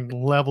 and then Doring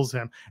levels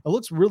him. It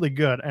looks really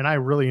good, and I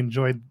really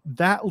enjoyed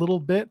that little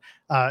bit.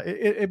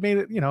 It made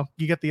it,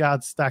 you get the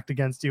odds stacked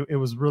against you. It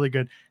was really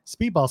good.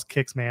 Speedball's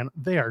kicks, man,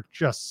 they are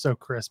just so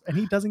crisp, and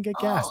he doesn't get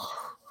gassed.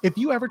 If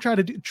you ever try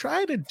to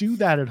do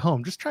that at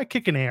home, just try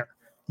kicking air.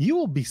 You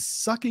will be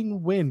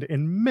sucking wind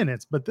in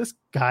minutes, but this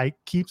guy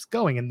keeps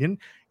going. And then,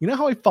 you know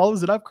how he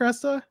follows it up,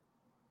 Cresta?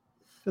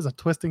 There's a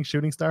twisting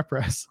shooting star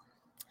press.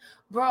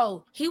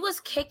 Bro, he was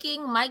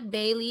kicking Mike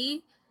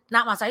Bailey.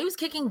 He was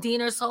kicking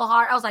Diener so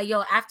hard. I was like,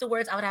 yo,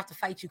 afterwards, I would have to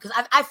fight you. Because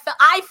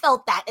I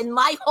felt that in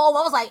my home.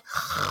 I was like,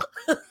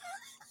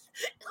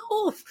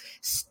 oof,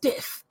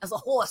 stiff as a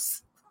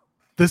horse.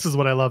 This is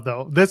what I love,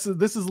 though. This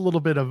is a little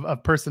bit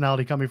of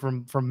personality coming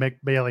from Mick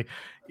Bailey.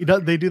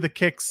 They do the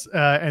kicks,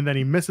 and then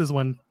he misses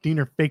when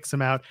Diener fakes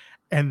him out.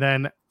 And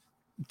then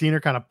Diener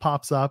kind of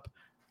pops up,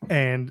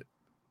 and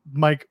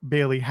Mike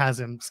Bailey has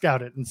him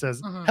scouted and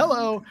says,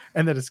 hello,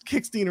 and then just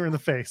kicks Diener in the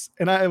face.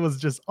 And I was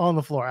just on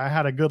the floor. I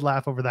had a good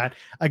laugh over that.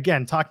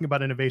 Again, talking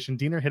about innovation,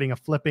 Diener hitting a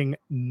flipping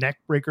neck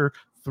breaker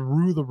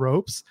through the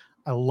ropes.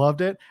 I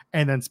loved it.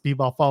 And then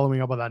Speedball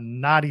following up with a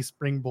naughty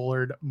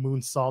springboard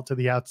moonsault to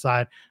the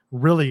outside.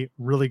 Really,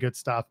 really good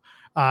stuff.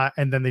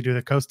 And then they do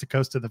the coast to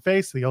coast to the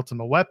face, the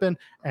ultimate weapon,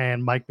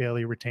 and Mike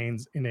Bailey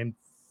retains in a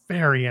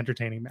very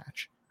entertaining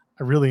match.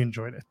 I really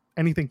enjoyed it.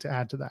 Anything to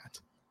add to that?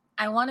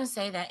 I want to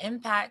say that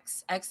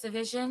Impact's X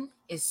Division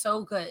is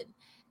so good.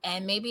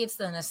 And maybe it's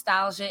the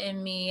nostalgia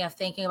in me of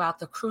thinking about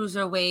the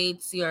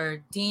cruiserweights, your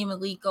Dean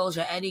Malenko's,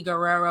 your Eddie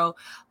Guerrero,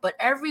 but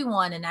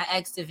everyone in that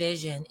X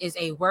Division is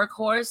a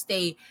workhorse.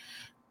 They,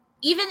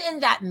 even in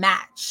that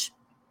match,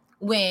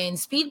 when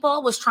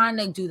Speedball was trying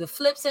to do the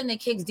flips and the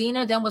kicks,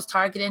 Dina then was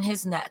targeting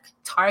his neck,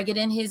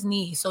 targeting his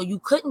knee. So you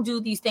couldn't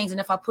do these things. And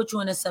if I put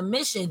you in a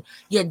submission,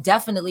 you're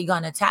definitely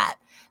going to tap.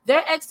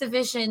 Their X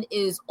Division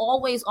is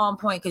always on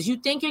point because you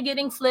think you're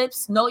getting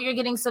flips, no, you're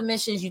getting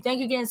submissions. You think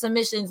you're getting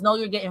submissions, no,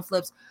 you're getting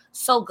flips.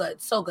 So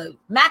good, so good.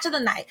 Match of the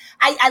night.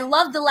 I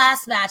love the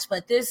last match,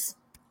 but this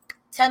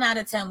 10 out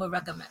of 10 would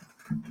recommend.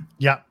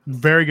 Yeah,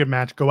 very good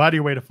match. Go out of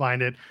your way to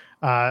find it.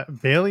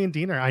 Bailey and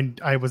Diener,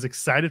 I was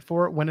excited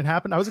for it when it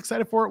happened. I was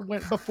excited for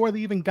it before they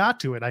even got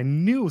to it. I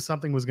knew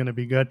something was going to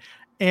be good,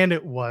 and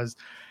it was.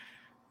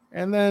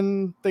 And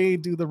then they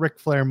do the Ric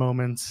Flair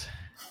moments.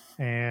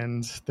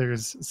 And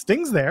there's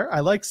Sting's there. I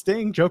like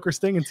Sting. Joker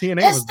Sting and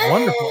TNA was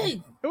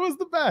wonderful. It was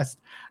the best.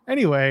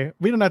 Anyway,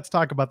 we don't have to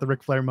talk about the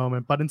Ric Flair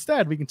moment, but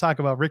instead we can talk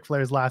about Ric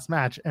Flair's last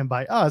match. And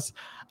by us,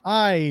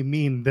 I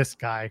mean this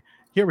guy.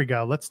 Here we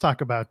go. Let's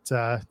talk about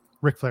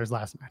Ric Flair's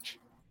last match.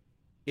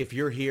 If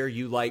you're here,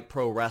 you like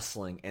pro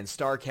wrestling, and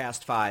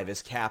StarCast 5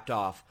 is capped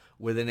off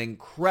with an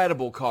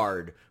incredible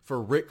card for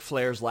Ric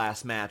Flair's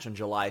last match on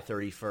July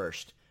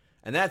 31st.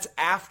 And that's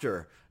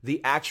after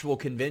the actual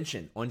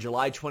convention on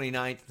July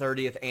 29th,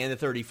 30th, and the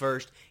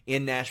 31st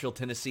in Nashville,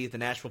 Tennessee at the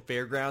Nashville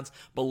Fairgrounds.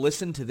 But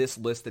listen to this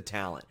list of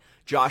talent.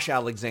 Josh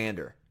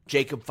Alexander,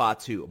 Jacob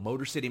Fatu,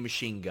 Motor City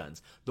Machine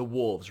Guns, The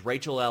Wolves,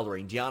 Rachel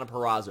Ellering, Deonna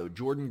Purrazzo,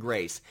 Jordan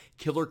Grace,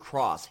 Killer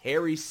Cross,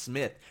 Harry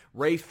Smith,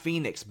 Ray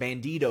Phoenix,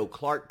 Bandito,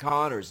 Clark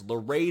Connors,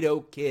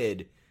 Laredo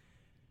Kid.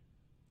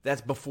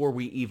 That's before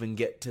we even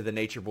get to the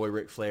Nature Boy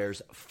Ric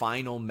Flair's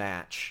final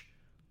match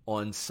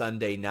on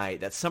Sunday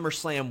night. That's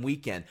SummerSlam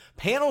weekend.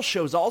 Panel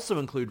shows also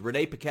include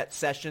Renee Paquette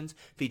Sessions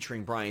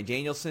featuring Bryan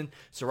Danielson,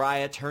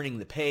 Saraya turning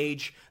the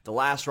page, The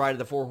Last Ride of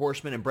the Four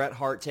Horsemen, and Bret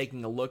Hart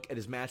taking a look at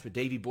his match with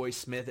Davey Boy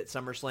Smith at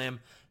SummerSlam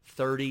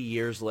 30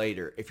 years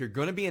later. If you're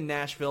going to be in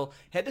Nashville,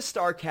 head to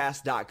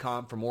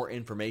StarCast.com for more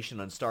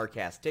information on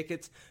StarCast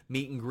tickets,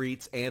 meet and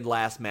greets, and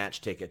last match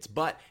tickets.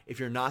 But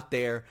if you're not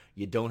there,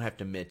 you don't have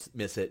to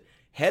miss it.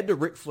 Head to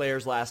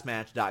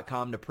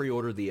RicFlairsLastMatch.com to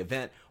pre-order the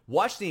event.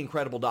 Watch the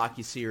incredible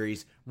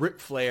docuseries Ric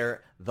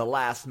Flair, The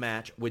Last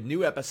Match, with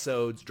new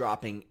episodes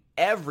dropping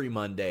every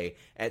Monday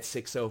at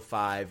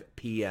 6:05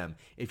 p.m.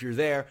 If you're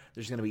there,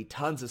 there's going to be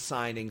tons of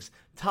signings,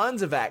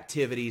 tons of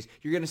activities.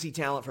 You're going to see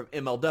talent from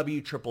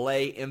MLW,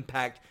 AAA,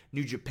 Impact,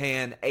 New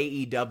Japan,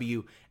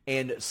 AEW,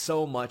 and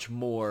so much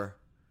more.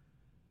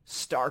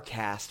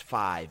 StarCast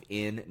 5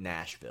 in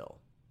Nashville.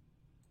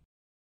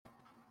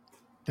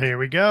 There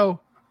we go.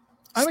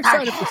 I'm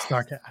excited for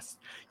StarCast.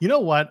 You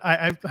know what?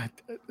 I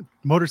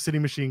Motor City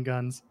Machine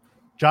Guns,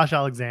 Josh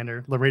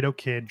Alexander, Laredo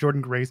Kid,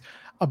 Jordan Grace,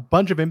 a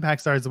bunch of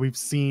Impact stars that we've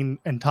seen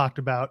and talked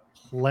about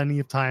plenty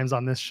of times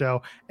on this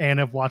show and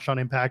have watched on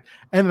Impact.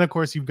 And then, of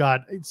course, you've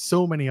got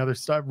so many other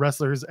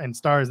wrestlers and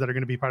stars that are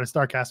going to be part of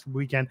StarCast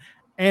weekend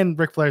and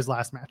Ric Flair's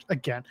last match.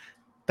 Again,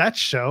 that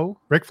show,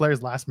 Ric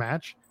Flair's last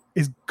match,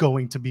 is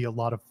going to be a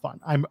lot of fun.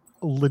 I'm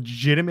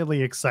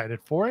legitimately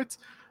excited for it.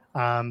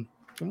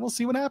 And we'll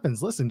see what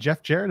happens. Listen,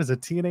 Jeff Jarrett is a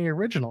TNA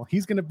original.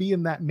 He's going to be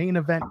in that main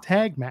event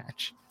tag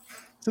match.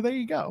 So there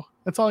you go.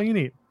 That's all you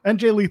need. And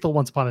Jay Lethal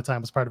once upon a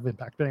time was part of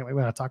Impact. But anyway,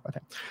 we're not talking about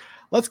him.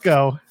 Let's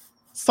go.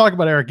 Let's talk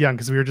about Eric Young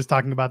because we were just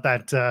talking about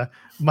that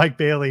Mike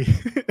Bailey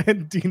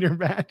and Diener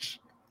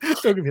match.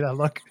 Don't give me that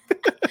look.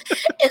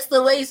 It's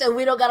the way you said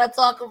we don't got to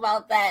talk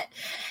about that.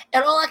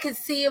 And all I can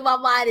see in my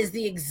mind is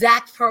the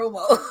exact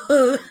promo.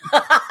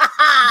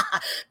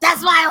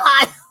 That's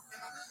my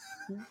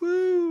line.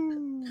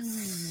 Woo.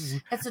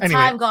 That's a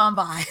time gone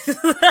by.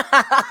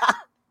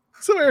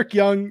 So Eric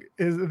Young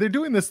they're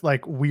doing this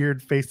like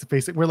weird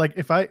face-to-face. We're like,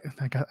 if I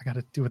got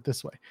to do it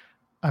this way.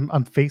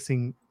 I'm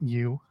facing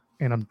you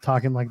and I'm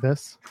talking like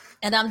this.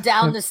 And I'm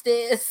down the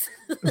stairs.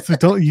 So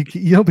don't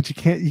but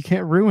you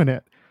can't ruin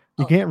it.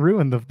 You can't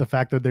ruin the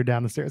fact that they're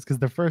down the stairs because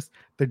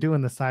they're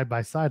doing the side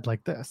by side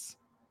like this.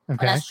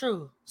 Okay. Oh, that's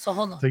true. So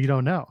hold on. So you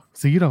don't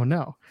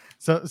know.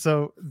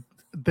 So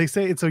they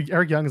say so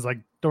Eric Young is like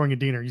Dorian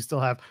Diener, you still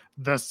have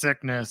the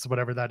sickness,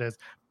 whatever that is.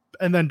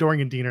 And then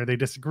Dorian Diener, they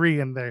disagree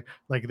and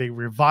they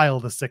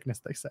revile the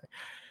sickness, they say.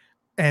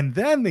 And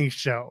then they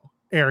show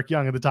Eric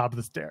Young at the top of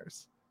the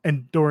stairs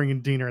and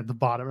Dorian Diener at the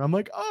bottom. And I'm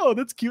like, oh,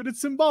 that's cute. It's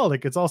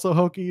symbolic. It's also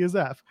hokey as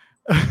F.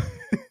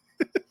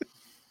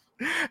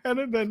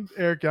 And then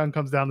Eric Young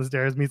comes down the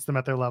stairs, meets them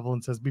at their level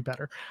and says, be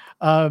better.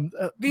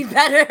 Be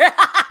better.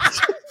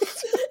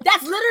 That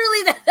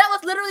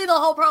was literally the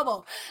whole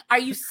promo. Are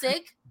you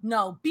sick?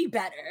 No, be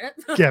better.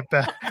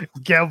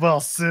 Get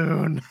well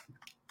soon.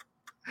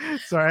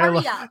 Sorry,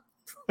 Hurry up.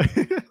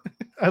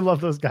 I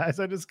love those guys.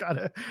 I just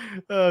gotta.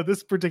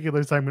 This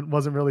particular segment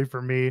wasn't really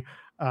for me,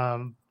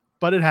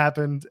 but it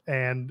happened,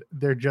 and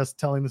they're just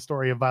telling the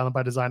story of Violent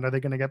by Design. Are they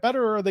going to get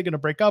better, or are they going to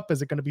break up?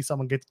 Is it going to be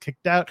someone gets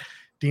kicked out?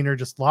 Diener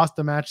just lost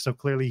the match, so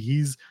clearly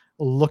he's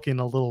looking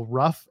a little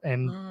rough,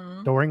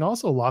 and Doring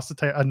also lost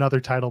another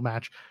title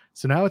match.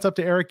 So now it's up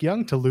to Eric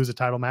Young to lose a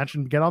title match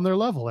and get on their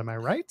level. Am I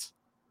right?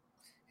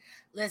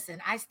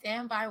 Listen, I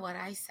stand by what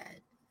I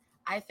said.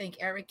 I think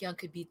Eric Young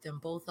could beat them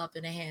both up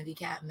in a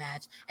handicap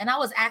match. And I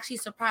was actually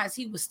surprised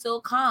he was still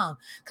calm.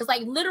 Because,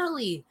 like,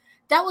 literally,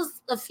 that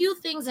was a few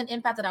things in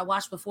Impact that I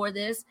watched before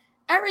this.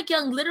 Eric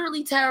Young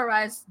literally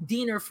terrorized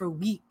Diener for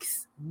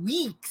weeks.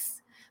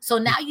 So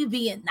now you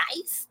being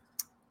nice?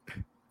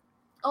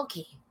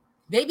 Okay.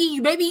 Maybe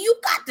you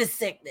got the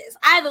sickness.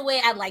 Either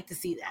way, I'd like to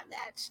see that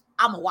match.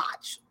 I'm going to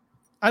watch.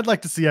 I'd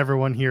like to see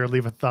everyone here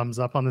leave a thumbs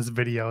up on this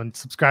video and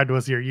subscribe to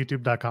us here,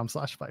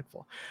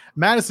 youtube.com/Fightful.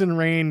 Madison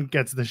Rayne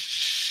gets the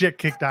shit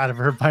kicked out of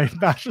her by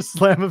Masha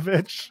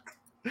Slamovich.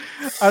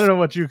 I don't know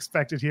what you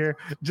expected here.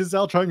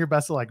 Giselle trying her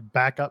best to like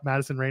back up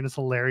Madison Rayne is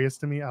hilarious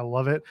to me. I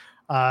love it.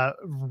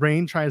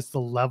 Rayne tries to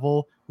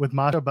level with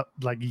Masha, but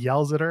like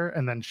yells at her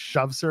and then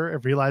shoves her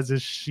and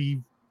realizes she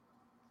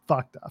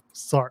fucked up.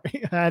 Sorry,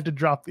 I had to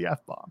drop the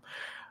F-bomb.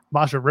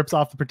 Masha rips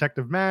off the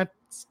protective mask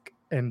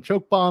and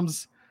choke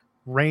bombs.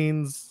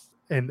 Rain,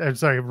 and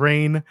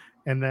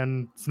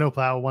then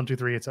Snowplow 1, 2,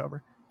 3. It's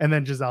over, and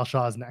then Giselle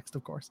Shaw is next,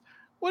 of course.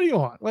 What do you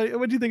want?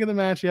 What do you think of the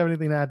match? Do you have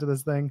anything to add to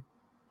this thing?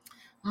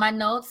 My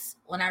notes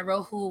when I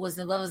wrote who was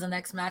the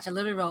next match, I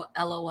literally wrote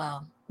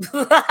LOL.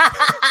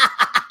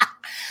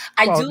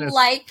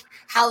 Like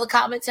how the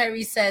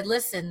commentary said,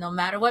 "Listen, no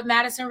matter what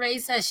Madison Rayne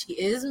says, she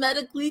is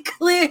medically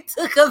cleared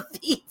to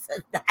compete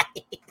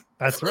tonight."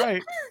 That's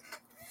right.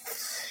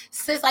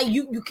 It's like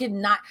you could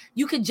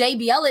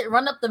JBL it,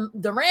 run up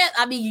the ramp.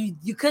 I mean,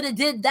 you could have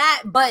did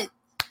that, but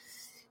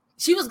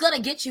she was gonna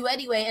get you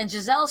anyway. And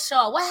Giselle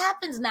Shaw, what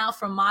happens now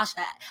from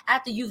Masha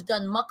after you've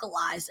done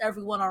muckalized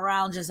everyone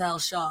around Giselle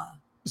Shaw?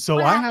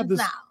 So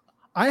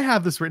I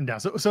have this written down.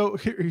 So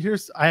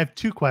here's I have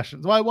two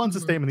questions. Well, one's a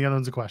statement, the other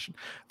one's a question.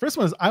 First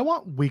one is I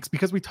want weeks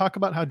because we talk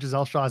about how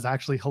Giselle Shaw is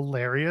actually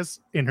hilarious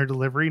in her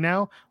delivery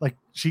now. Like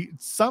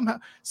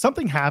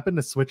something happened,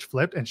 a switch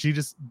flipped, and she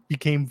just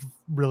became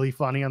really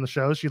funny on the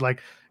show. She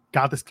like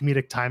got this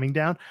comedic timing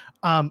down.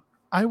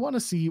 I want to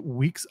see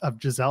weeks of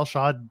Giselle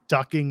Shaw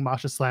ducking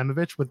Masha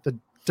Slamovich with the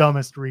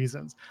dumbest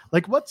reasons.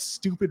 Like what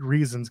stupid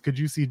reasons could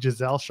you see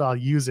Giselle Shaw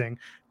using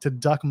to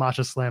duck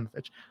Masha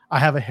Slamovich? I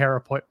have a hair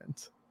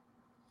appointment.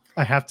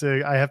 I have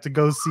to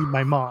go see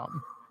my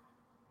mom.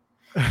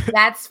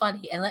 That's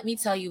funny. And let me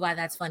tell you why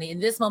that's funny. In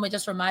this moment,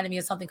 just reminded me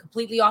of something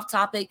completely off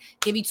topic.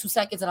 Give me 2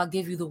 seconds and I'll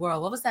give you the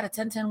world. What was that? A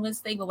 10-10 wins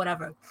thing or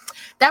whatever.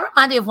 That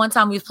reminded me of one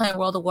time we was playing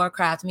World of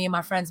Warcraft, me and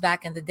my friends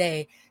back in the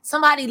day.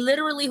 Somebody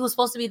literally who was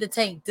supposed to be the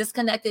tank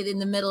disconnected in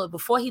the middle.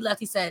 Before he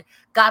left, he said,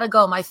 "Gotta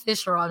go. My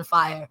fish are on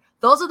fire."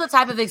 Those are the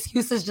type of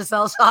excuses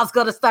Giselle Shaw's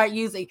going to start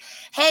using.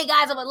 "Hey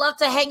guys, I would love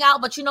to hang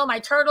out, but my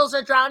turtles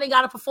are drowning.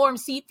 Got to perform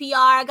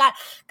CPR.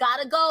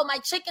 Gotta go. My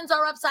chickens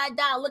are upside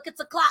down. Look, it's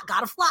a clock.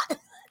 Gotta fly."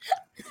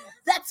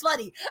 That's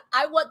funny.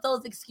 I want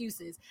those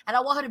excuses. And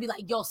I want her to be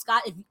like, "Yo,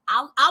 Scott, if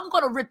I'm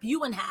going to rip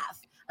you in half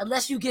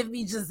unless you give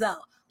me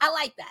Giselle." I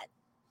like that.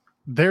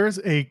 There's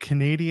a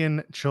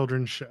Canadian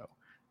children's show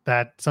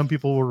that some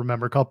people will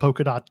remember called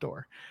Polka Dot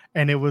Door.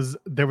 And there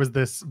was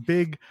this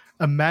big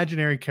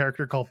imaginary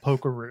character called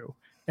Pokeroo.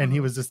 And he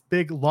was this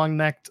big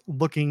long-necked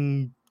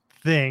looking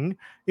thing.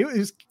 It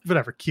was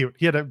whatever, cute.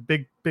 He had a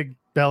big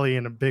belly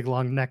and a big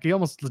long neck. He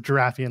almost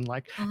giraffian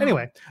like.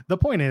 Anyway, the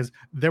point is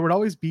there would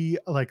always be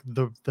like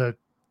the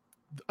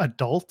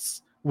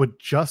adults would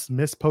just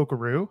miss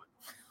Pokeroo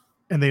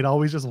and they'd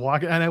always just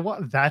walk. And I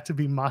want that to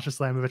be Masha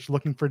Slamovich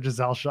looking for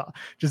Giselle Shaw.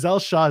 Giselle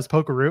Shaw is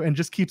Pokeroo and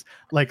just keeps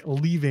like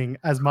leaving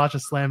as Masha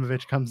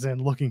Slamovich comes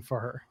in looking for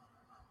her.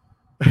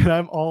 And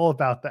I'm all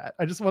about that.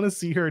 I just want to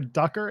see her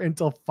duck her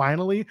until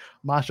finally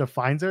Masha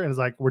finds her and is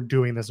like, "We're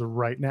doing this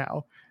right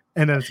now."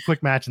 And then it's a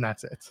quick match and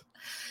that's it.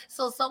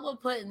 So someone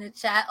put in the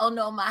chat, "Oh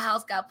no, my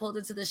house got pulled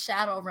into the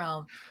shadow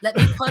realm. Let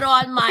me put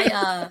on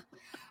my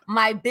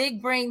my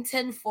big brain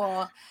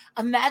tinfoil."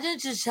 Imagine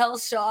Giselle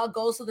Shaw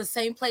goes to the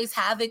same place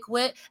Havoc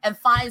went and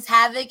finds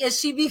Havoc, and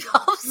she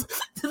becomes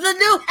the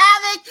new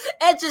Havoc,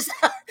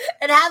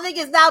 and Havoc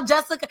is now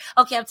Jessica.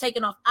 Okay, I'm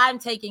taking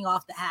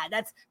off the hat.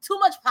 That's too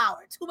much power,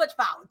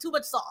 too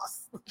much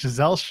sauce.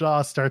 Giselle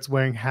Shaw starts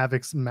wearing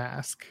Havoc's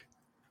mask.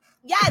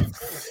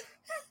 Yes.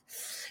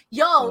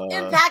 Yo,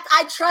 Impact,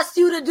 I trust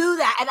you to do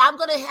that. And I'm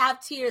going to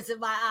have tears in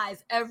my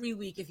eyes every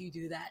week if you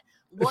do that.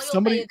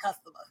 Loyal paying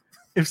customer.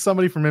 If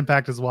somebody from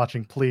Impact is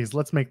watching, please,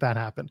 let's make that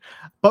happen.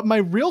 But my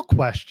real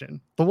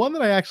question, the one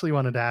that I actually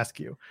wanted to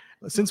ask you,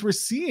 since we're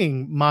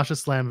seeing Masha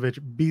Slamovich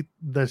beat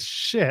the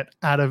shit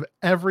out of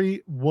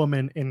every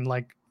woman in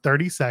like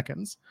 30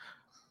 seconds,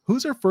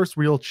 who's her first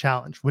real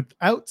challenge?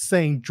 Without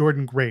saying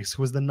Jordan Grace,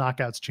 who was the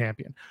Knockouts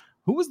champion,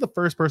 who was the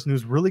first person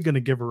who's really going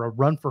to give her a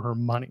run for her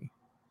money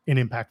in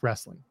Impact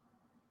Wrestling?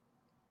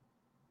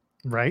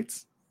 Right?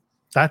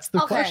 That's the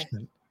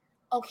question.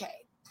 Okay.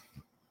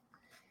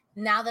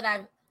 now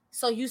that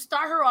so you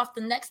start her off,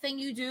 the next thing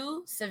you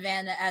do,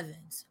 Savannah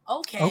Evans.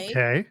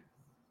 Okay.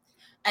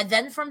 And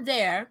then from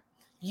there,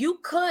 you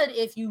could,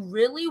 if you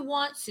really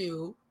want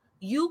to,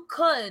 you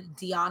could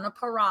Deonna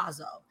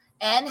Purrazzo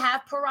and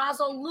have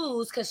Purrazzo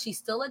lose because she's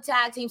still a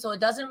tag team, so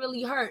it doesn't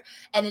really hurt,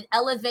 and it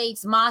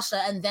elevates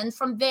Masha. And then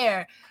from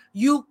there,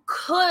 you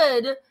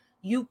could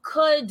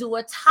do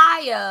a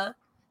Taya.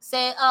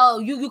 Say, oh,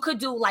 you could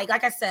do like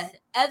I said,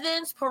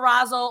 Evans,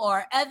 Purrazzo,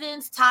 or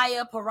Evans,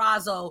 Taya,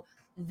 Purrazzo,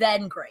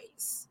 then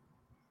Grace.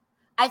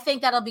 I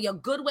think that'll be a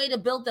good way to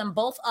build them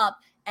both up,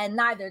 and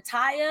neither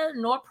Taya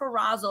nor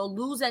Purrazzo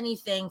lose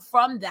anything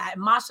from that.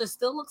 Masha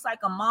still looks like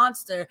a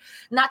monster.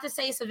 Not to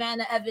say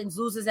Savannah Evans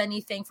loses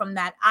anything from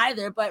that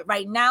either, but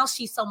right now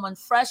she's someone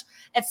fresh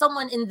and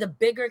someone in the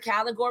bigger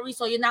category,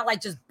 so you're not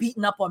like just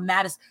beating up on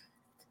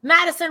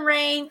Madison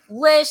Rain,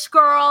 Lish,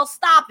 girl,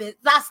 stop it.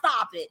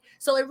 Stop it.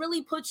 So it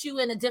really puts you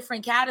in a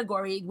different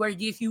category where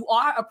if you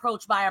are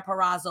approached by a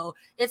Purrazzo,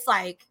 it's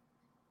like,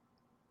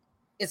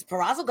 is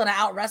Purrazzo going to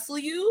out wrestle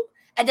you?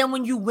 And then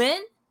when you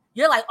win,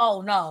 you're like,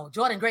 oh no,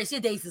 Jordan Grace,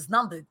 your days is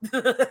numbered.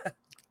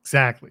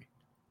 Exactly.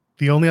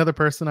 The only other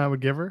person I would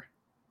give her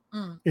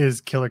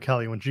is Killer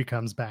Kelly when she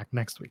comes back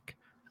next week.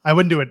 I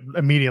wouldn't do it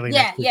immediately.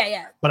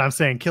 Yeah. But I'm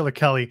saying Killer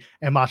Kelly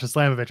and Masha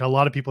Slamovich. A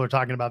lot of people are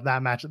talking about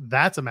that match.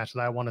 That's a match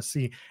that I want to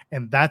see.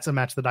 And that's a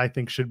match that I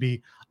think should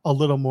be a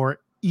little more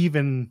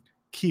even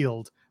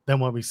keeled than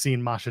what we've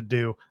seen Masha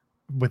do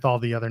with all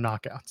the other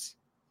knockouts.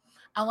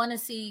 I want to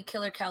see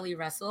Killer Kelly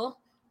wrestle.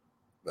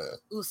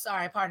 Ooh,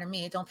 sorry, pardon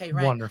me. Don't pay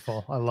rent.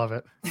 Wonderful. I love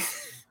it.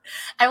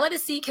 I want to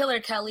see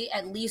Killer Kelly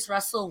at least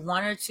wrestle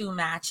 1 or 2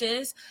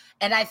 matches.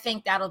 And I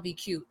think that'll be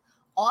cute.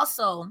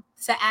 Also,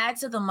 to add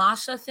to the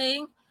Masha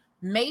thing,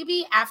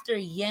 maybe after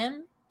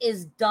Yim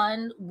is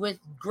done with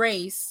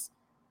Grace,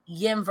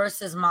 Yim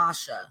versus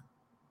Masha,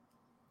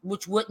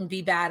 which wouldn't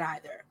be bad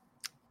either.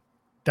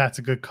 That's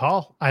a good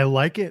call. I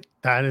like it.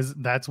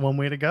 That's one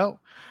way to go.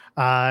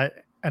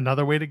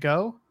 Another way to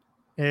go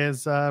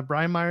is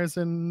Brian Myers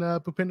and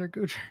Bhupinder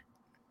Gujjar.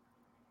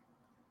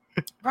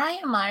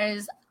 Brian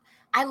Myers,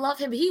 I love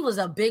him. He was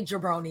a big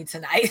jabroni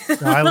tonight.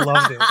 I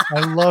loved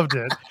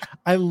it.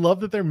 I love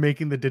that they're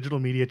making the digital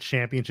media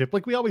championship.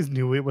 Like we always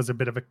knew it was a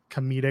bit of a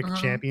comedic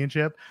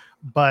championship,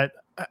 but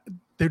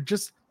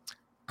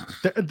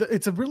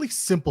it's a really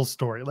simple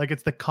story. Like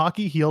it's the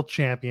cocky heel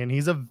champion.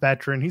 He's a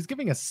veteran. He's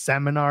giving a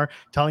seminar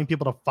telling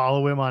people to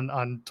follow him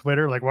on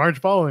Twitter. Like, why aren't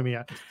you following me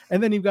yet?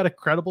 And then you've got a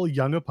credible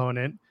young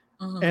opponent.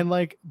 And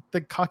like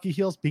the cocky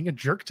heel's being a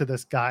jerk to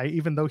this guy,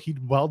 even though he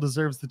well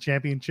deserves the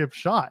championship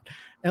shot.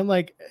 And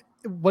like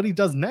what he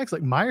does next,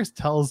 like Myers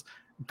tells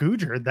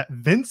Gujjar that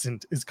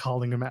Vincent is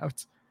calling him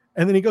out.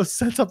 And then he goes,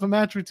 sets up a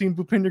match between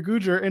Bhupinder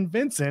Gujjar and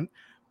Vincent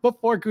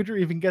before Gujjar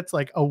even gets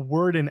like a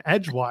word in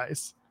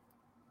edgewise.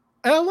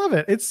 And I love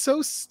it. It's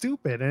so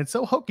stupid and it's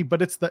so hokey,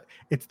 but it's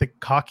the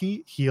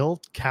cocky heel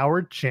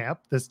coward champ,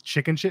 this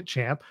chicken shit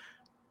champ,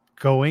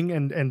 going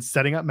and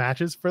setting up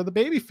matches for the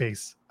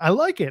babyface. I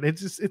like it.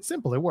 It's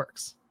simple. It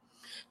works.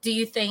 Do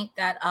you think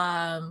that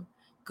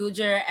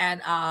Gujjar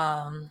and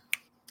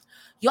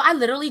I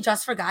literally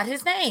just forgot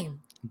his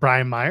name.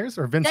 Brian Myers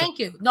or Vincent? Thank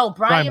you. No,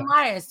 Brian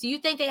Myers. Do you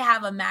think they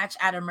have a match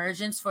at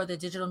Emergence for the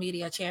Digital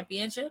Media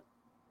Championship?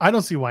 I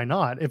don't see why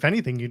not. If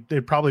anything,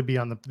 it'd probably be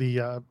on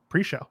the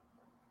pre-show.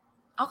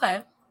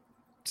 Okay.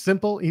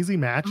 Simple, easy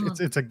match.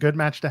 It's a good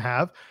match to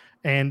have,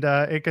 and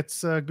it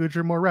gets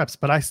Gujjar more reps.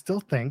 But I still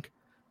think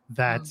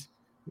that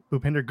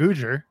Bhupinder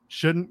Gujjar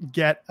shouldn't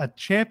get a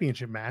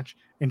championship match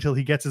until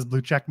he gets his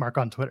blue check mark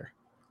on Twitter.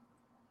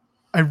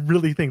 I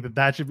really think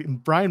that should be.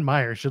 Brian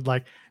Myers should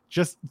like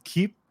just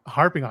keep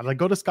harping on. Like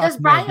go to Scott. Does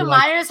Brian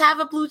Myers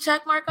have a blue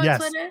check mark on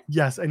Twitter?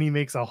 Yes, and he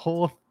makes a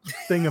whole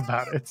thing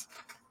about it.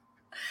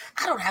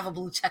 I don't have a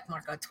blue check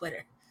mark on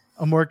Twitter.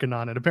 I'm working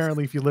on it.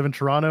 Apparently, if you live in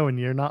Toronto and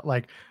you're not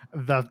like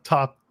the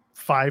top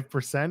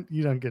 5%,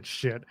 you don't get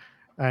shit.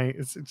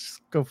 It's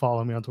just go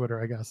follow me on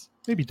Twitter, I guess.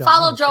 Maybe don't.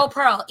 Follow Joel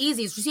Pearl.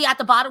 Easy. You see at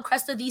the bottom,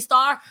 crest of the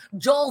star,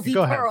 Joel V.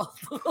 Pearl.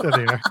 There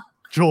they are.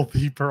 Joel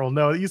V. Pearl.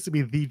 No, it used to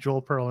be the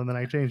Joel Pearl, and then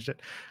I changed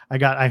it. I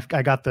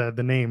got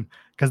the name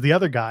because the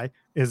other guy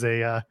is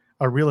a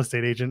real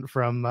estate agent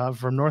from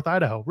North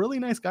Idaho. Really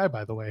nice guy,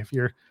 by the way.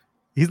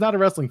 He's not a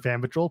wrestling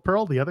fan, but Joel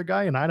Pearl, the other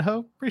guy in Idaho,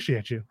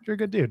 appreciate you. You're a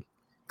good dude.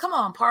 Come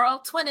on,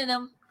 Pearl, twinning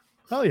him.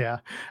 Oh yeah.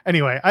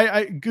 Anyway,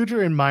 I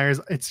Gujjar and Myers,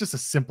 it's just a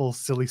simple,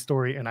 silly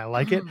story, and I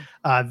like it.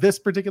 This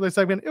particular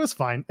segment, it was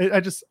fine.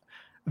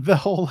 The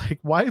whole like,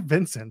 why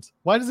Vincent?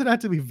 Why does it have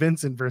to be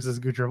Vincent versus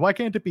Gujjar? Why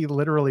can't it be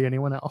literally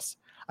anyone else?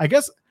 I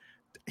guess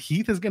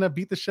Heath is gonna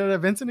beat the shit out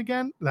of Vincent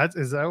again.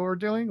 Is that what we're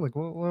doing? Like,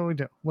 what do we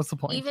do? What's the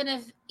point?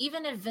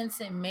 Even if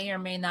Vincent may or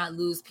may not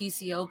lose,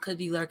 PCO could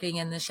be lurking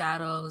in the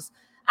shadows.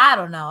 I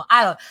don't know.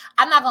 I'm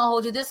not gonna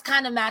hold you. This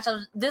kind of match,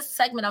 this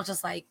segment, I was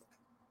just like,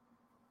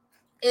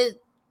 it.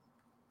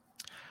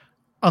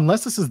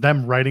 Unless this is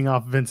them writing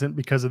off Vincent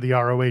because of the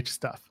ROH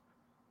stuff,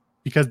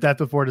 because Death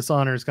Before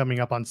Dishonor is coming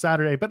up on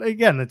Saturday. But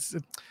again,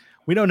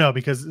 we don't know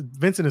because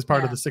Vincent is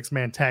part of the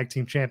 6-man tag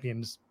team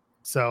champions.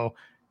 So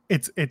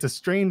it's a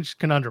strange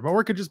conundrum.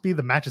 Or it could just be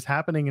the match is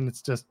happening and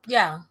it's just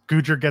Yeah.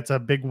 Gujar gets a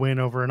big win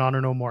over an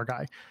Honor No More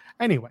guy.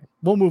 Anyway,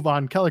 we'll move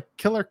on.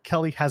 Killer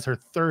Kelly has her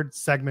third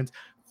segment.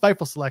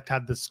 Fightful Select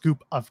had the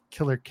scoop of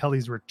Killer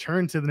Kelly's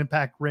return to the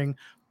Impact ring.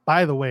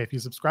 By the way, if you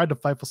subscribe to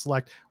Fightful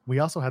Select, we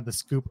also had the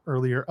scoop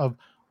earlier of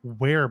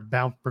where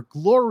Bound for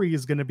Glory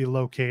is going to be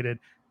located.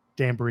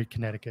 Danbury,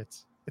 Connecticut.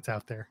 It's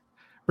out there.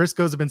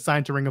 Briscoes have been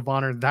signed to Ring of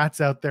Honor.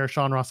 That's out there.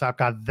 Sean Ross Sapp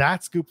got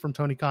that scoop from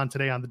Tony Khan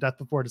today on the Death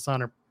Before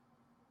Dishonor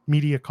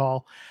media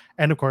call.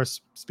 And of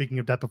course, speaking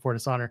of Death Before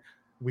Dishonor,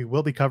 we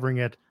will be covering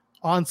it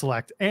on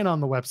Select and on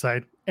the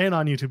website and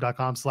on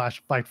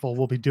youtube.com/Fightful.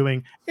 We'll be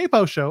doing a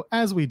post show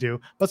as we do,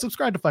 but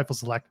subscribe to Fightful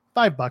Select.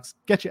 $5,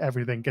 get you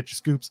everything, get your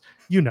scoops.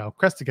 You know,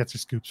 Cresta gets your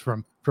scoops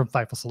from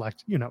Fightful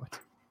Select. You know it.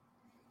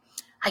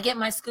 I get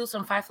my scoops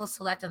from Fightful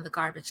Select in the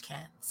garbage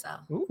can. So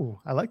Ooh,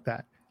 I like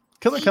that.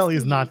 Killer Kelly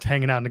is not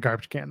hanging out in the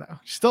garbage can though.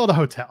 She's still at a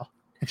hotel.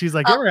 And she's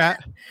like, "You're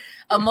at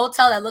a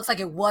motel that looks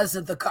like it was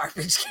in the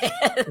garbage can."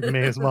 It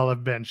may as well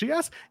have been. She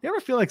asks, "You ever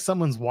feel like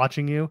someone's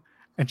watching you?"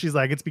 And she's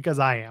like, "It's because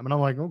I am." And I'm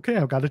like, "Okay,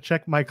 I've got to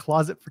check my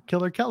closet for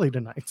Killer Kelly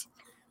tonight."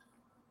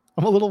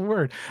 I'm a little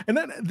worried. And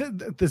then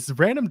this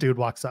random dude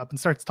walks up and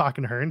starts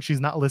talking to her, and she's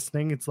not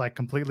listening. It's like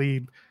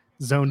completely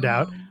zoned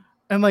out.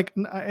 And like,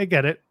 I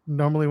get it.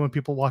 Normally when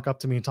people walk up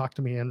to me and talk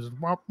to me and just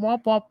womp,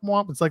 womp, womp,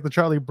 womp, it's like the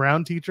Charlie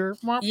Brown teacher.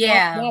 Womp,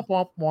 yeah. Womp,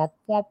 womp, womp,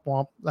 womp,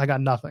 womp. I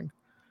got nothing.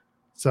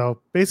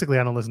 So basically,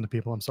 I don't listen to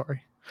people. I'm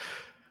sorry.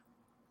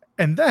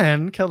 And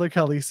then Killer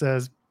Kelly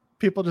says,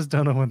 people just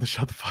don't know when to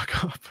shut the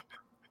fuck up.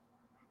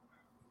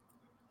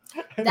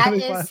 That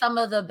is some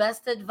of the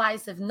best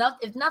advice. If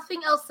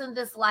nothing else in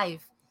this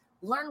life,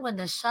 learn when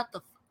to shut the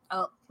fuck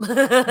up.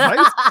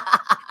 Right?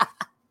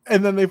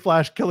 And then they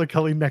flash Killer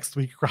Kelly next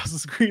week across the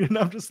screen. And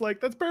I'm just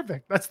like, that's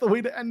perfect. That's the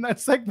way to end that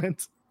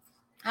segment.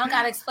 I don't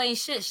got to explain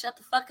shit. Shut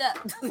the fuck up.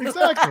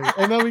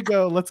 Exactly. And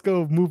then let's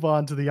go move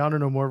on to the Honor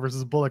No More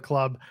versus Bullet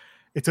Club.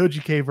 It's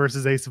OGK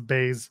versus Ace of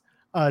Base.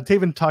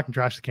 Taven talking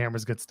trash to camera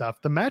is good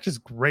stuff. The match is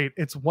great.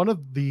 It's one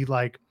of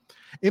the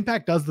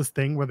Impact does this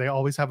thing where they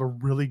always have a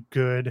really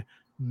good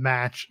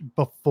match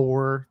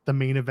before the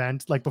main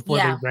event, before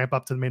they ramp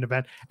up to the main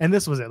event. And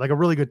this was it, a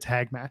really good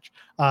tag match.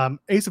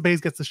 Ace of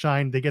Base gets the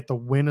shine. They get the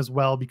win as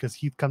well because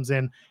Heath comes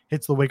in,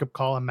 hits the wake up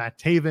call on Matt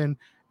Taven.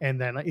 And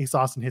then Ace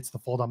Austin hits the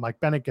fold on Mike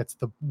Bennett, gets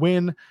the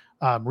win.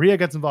 Rhea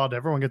gets involved.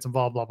 Everyone gets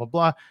involved, blah, blah,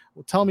 blah.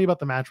 Well, tell me about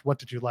the match. What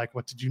did you like?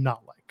 What did you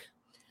not like?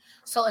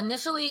 So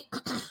initially,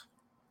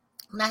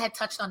 and I had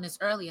touched on this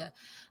earlier,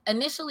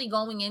 initially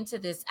going into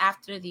this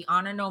after the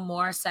Honor No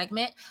More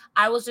segment,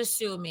 I was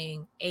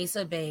assuming Ace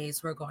of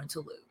Base were going to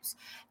lose.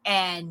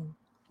 And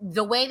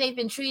the way they've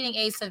been treating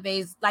Ace of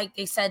Base, like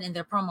they said in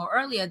their promo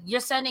earlier,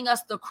 you're sending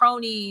us the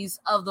cronies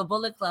of the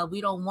Bullet Club.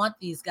 We don't want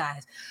these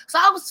guys. So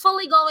I was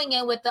fully going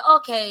in with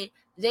okay,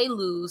 they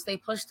lose. They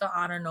push the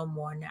Honor No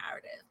More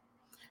narrative.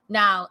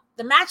 Now,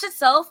 the match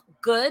itself,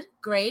 good,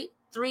 great.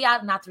 8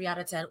 out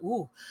of 10.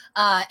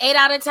 8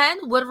 out of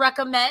 10 would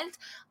recommend.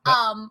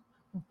 Yep.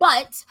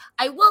 But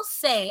I will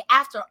say,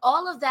 after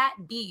all of that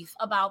beef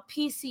about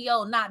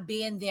PCO not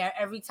being there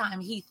every time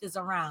Heath is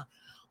around,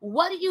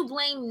 what do you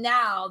blame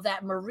now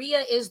that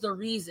Maria is the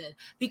reason?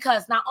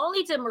 Because not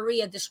only did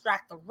Maria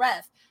distract the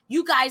ref,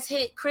 you guys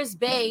hit Chris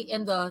Bay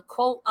in the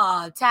quote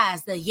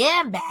Taz, the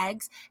yam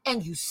bags,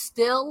 and you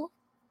still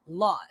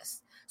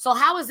lost. So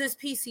how is this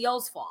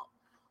PCO's fault?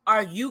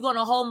 Are you going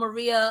to hold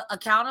Maria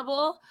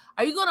accountable?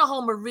 Are you going to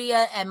hold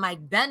Maria and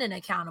Mike Bennett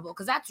accountable?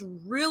 Because that's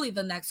really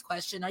the next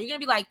question. Are you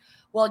going to be like,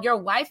 well, your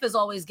wife is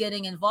always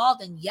getting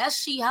involved, and yes,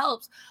 she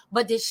helps,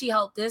 but did she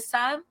help this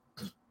time?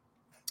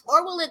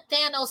 Or will it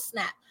Thanos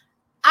snap?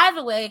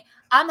 Either way,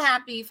 I'm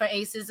happy for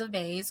Aces of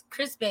Base.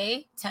 Chris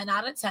Bay, 10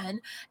 out of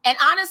 10. And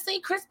honestly,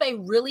 Chris Bay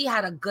really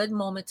had a good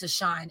moment to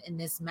shine in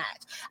this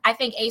match. I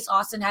think Ace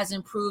Austin has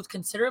improved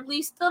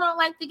considerably. Still don't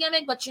like the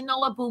gimmick, but you know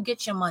what, boo,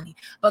 get your money.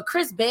 But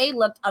Chris Bay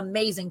looked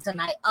amazing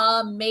tonight.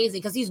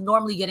 Amazing, because he's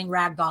normally getting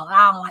ragdolled.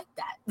 I don't like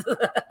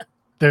that.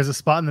 There's a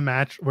spot in the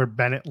match where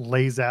Bennett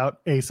lays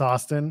out Ace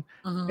Austin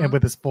and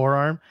with his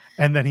forearm,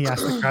 and then he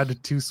asked the crowd to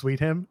two-sweet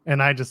him,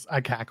 and I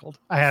cackled.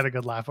 I had a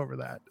good laugh over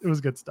that. It was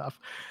good stuff.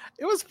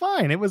 It was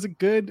fine. It was a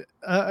good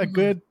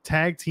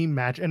tag team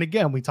match. And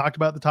again, we talked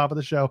about at the top of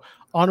the show,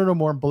 Honor No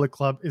More and Bullet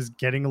Club is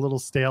getting a little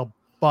stale,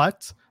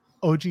 but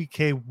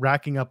OGK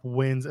racking up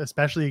wins,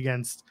 especially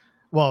against,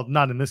 well,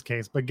 not in this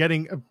case, but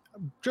getting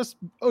just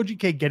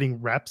OGK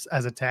getting reps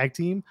as a tag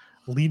team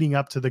leading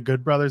up to the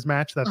Good Brothers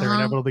match that they're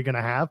inevitably going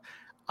to have.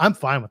 I'm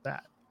fine with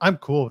that. I'm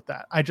cool with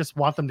that. I just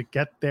want them to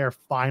get there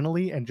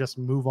finally and just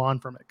move on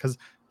from it. Because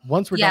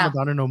once we're done with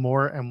Honor No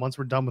More and once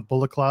we're done with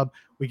Bullet Club,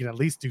 we can at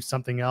least do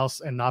something else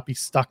and not be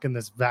stuck in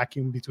this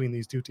vacuum between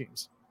these two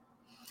teams.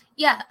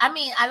 Yeah, I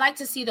mean, I like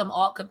to see them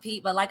all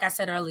compete, but like I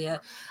said earlier,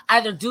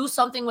 either do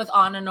something with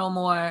Honor No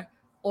More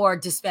or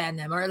disband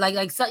them, or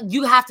so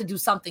you have to do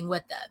something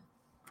with them.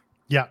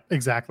 Yeah,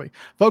 exactly.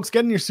 Folks,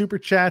 getting your super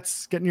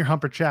chats, getting your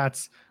humper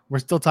chats. We're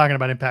still talking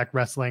about Impact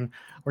Wrestling.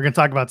 We're going to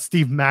talk about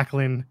Steve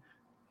Macklin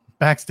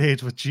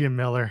backstage with Gia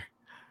Miller.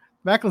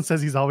 Macklin says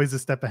he's always a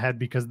step ahead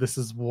because this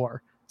is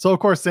war. So of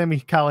course, Sami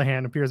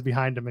Callihan appears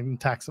behind him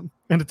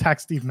and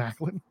attacks Steve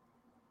Macklin.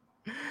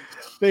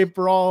 They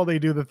brawl, they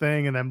do the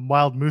thing, and then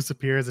Wild Moose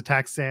appears,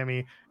 attacks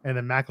Sami, and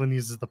then Macklin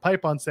uses the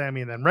pipe on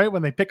Sami, and then right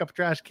when they pick up a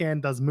trash can,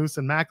 does Moose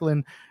and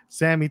Macklin,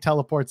 Sami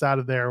teleports out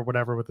of there or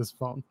whatever with his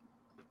phone.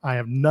 I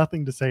have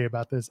nothing to say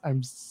about this.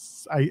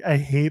 I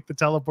hate the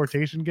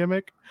teleportation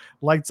gimmick.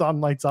 Lights on,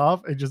 lights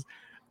off.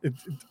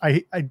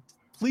 I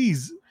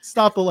please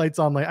stop the lights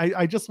on.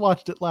 I just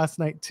watched it last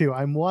night too.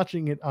 I'm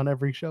watching it on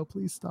every show.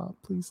 Please stop.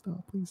 Please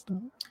stop. Please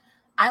stop.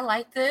 I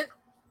liked it.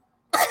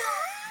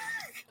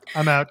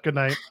 I'm out. Good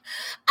night.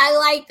 I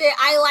liked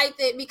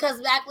it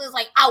because Macklin's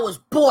like, I was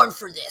born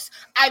for this.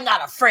 I'm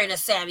not afraid of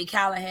Sami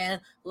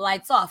Callihan.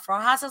 Lights off. For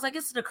Haas, I was like,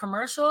 it's the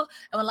commercial.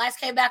 And when lights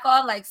came back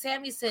on, like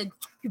Sami said,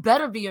 you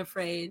better be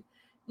afraid.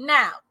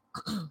 Now,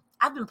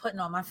 I've been putting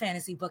on my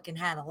fantasy booking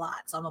hat a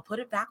lot, so I'm gonna put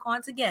it back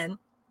on again.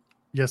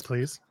 Yes,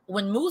 please.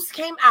 When Moose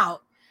came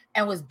out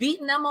and was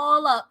beating them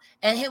all up,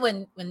 and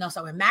when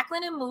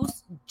Macklin and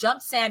Moose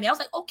jumped Sami, I was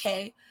like,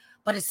 okay,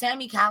 but is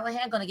Sami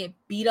Callihan gonna get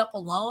beat up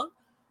alone?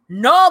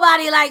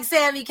 Nobody likes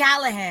Sami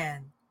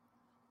Callihan.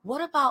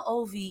 What about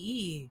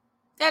OVE?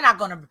 They're not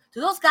gonna.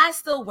 Do those guys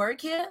still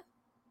work here?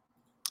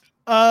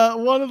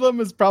 One of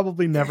them is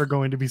probably never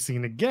going to be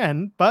seen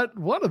again, but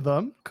one of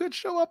them could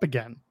show up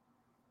again.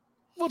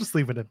 We'll just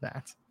leave it at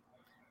that.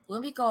 When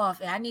we go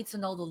off, I need to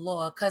know the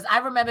lore because I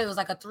remember it was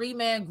like a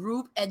 3-man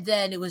group, and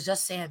then it was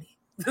just Sami.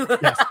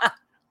 Yes.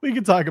 We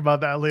can talk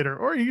about that later,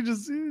 or you can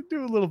just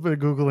do a little bit of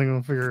Googling and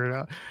we'll figure it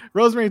out.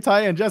 Rosemary,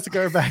 Taya, and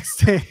Jessica are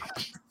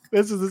backstage.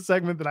 This is a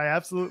segment that I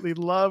absolutely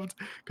loved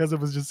because it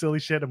was just silly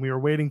shit and we were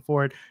waiting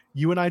for it.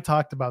 You and I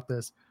talked about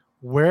this.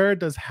 Where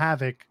does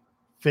Havoc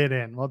fit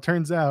in? Well, it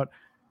turns out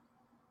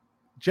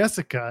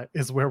Jessica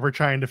is where we're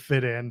trying to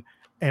fit in,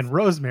 and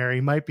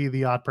Rosemary might be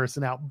the odd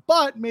person out,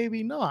 but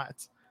maybe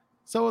not.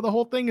 So the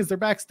whole thing is they're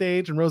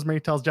backstage and Rosemary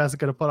tells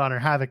Jessica to put on her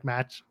Havoc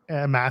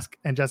mask,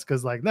 and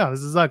Jessica's like, no, this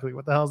is ugly.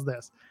 What the hell is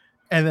this?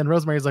 And then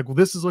Rosemary's like, well,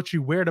 this is what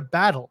you wear to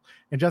battle.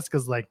 And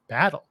Jessica's like,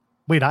 battle?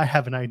 Wait, I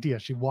have an idea.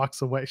 She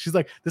walks away. She's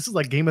like, this is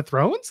like Game of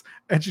Thrones?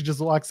 And she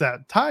just walks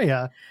out.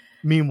 Taya,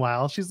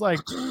 meanwhile, she's like,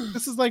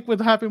 this is like what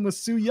happened with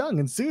Sue Young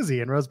and Susie.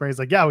 And Rosemary's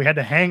like, yeah, we had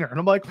to hang her. And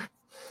I'm like,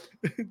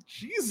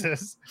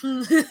 Jesus.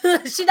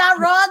 She's not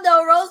wrong,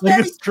 though.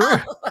 Rosemary's it's true.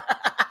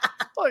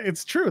 Well,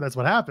 it's true. That's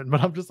what happened.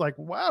 But I'm just like,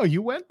 wow,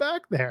 you went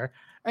back there.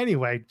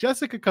 Anyway,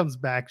 Jessica comes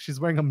back.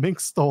 She's wearing a mink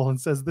stole and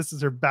says this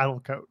is her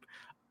battle coat.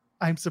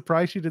 I'm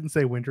surprised she didn't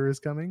say winter is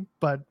coming,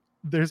 but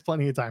there's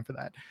plenty of time for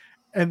that.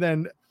 And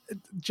then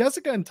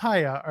Jessica and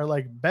Taya are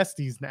like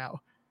besties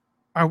now.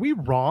 Are we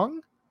wrong?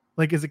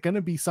 Like, is it going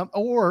to be some,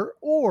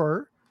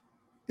 or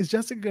is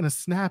Jessica going to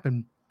snap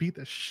and beat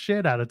the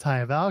shit out of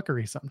Taya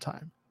Valkyrie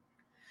sometime?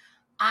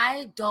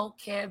 I don't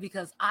care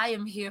because I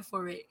am here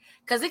for it.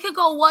 Because it could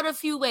go one of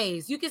few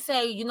ways. You could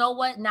say, you know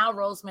what? Now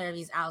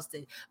Rosemary's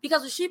ousted.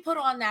 Because when she put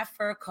on that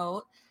fur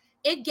coat,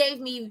 it gave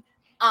me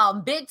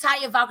big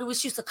Taya Valkyrie,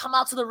 which used to come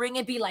out to the ring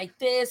and be like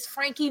this.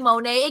 Frankie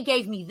Monet, it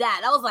gave me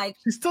that. I was like,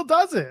 she still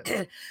does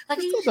it.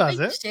 Like, she still does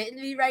it. Shitting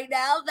me right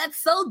now.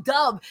 That's so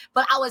dumb.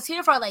 But I was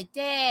here for like,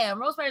 damn,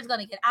 Rosemary's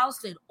gonna get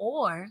ousted,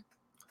 or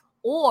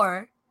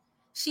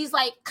she's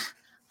like,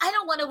 I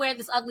don't want to wear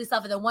this ugly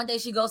stuff. And then one day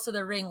she goes to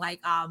the ring like,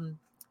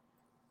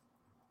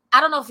 I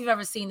don't know if you've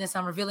ever seen this.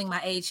 I'm revealing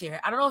my age here.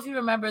 I don't know if you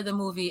remember the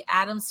movie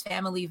Addams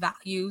Family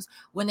Values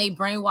when they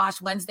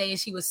brainwashed Wednesday and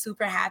she was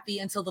super happy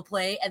until the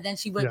play. And then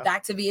she went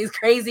back to being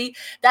crazy.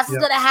 That's what's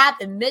going to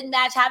happen.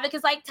 Mid-match Havoc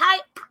is like,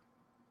 tight.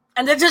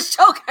 And then just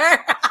choke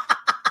her.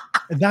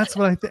 And that's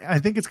what I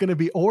think it's going to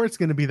be. Or it's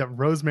going to be that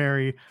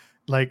Rosemary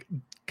like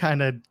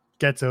kind of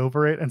gets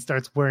over it and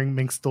starts wearing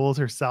mink stoles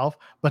herself,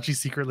 but she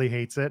secretly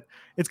hates it.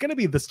 It's going to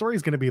be, the story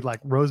is going to be like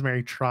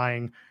Rosemary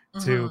trying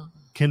to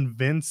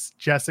convince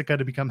Jessica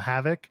to become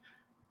Havoc,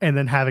 and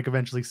then Havoc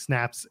eventually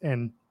snaps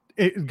and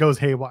it goes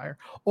haywire.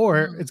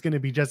 Or it's going to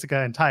be Jessica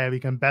and Taya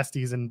become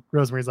besties and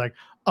Rosemary's like,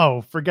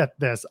 oh, forget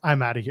this,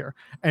 I'm out of here.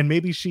 And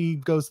maybe she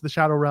goes to the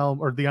Shadow Realm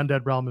or the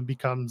Undead Realm and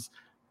becomes,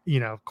 you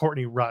know,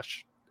 Courtney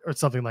Rush or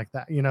something like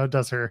that, you know,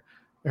 does her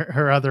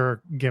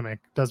other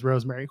gimmick, does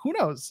Rosemary. Who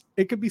knows?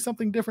 It could be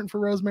something different for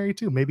Rosemary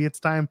too. Maybe it's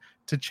time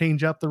to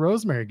change up the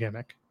Rosemary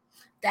gimmick.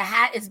 The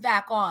hat is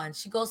back on.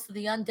 She goes to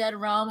the Undead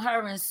Realm.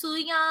 Her and Sue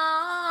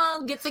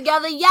Young get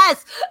together.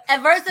 Yes.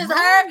 And versus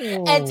her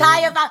and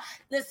Taya Valkyrie.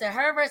 Listen,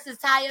 her versus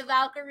Taya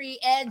Valkyrie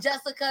and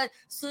Jessica,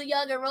 Sue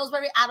Young, and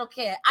Rosemary. I don't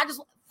care. I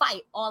just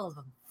fight all of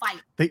them.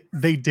 Fight.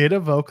 They did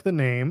evoke the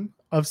name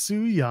of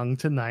Sue Young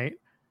tonight.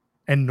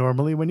 And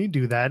normally when you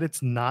do that,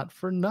 it's not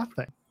for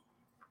nothing.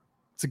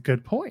 It's a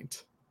good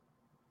point.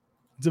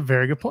 It's a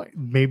very good point.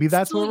 Maybe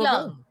that's where we're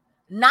going.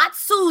 Not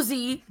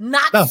Susie,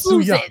 not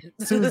Susan.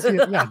 Susie,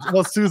 yeah.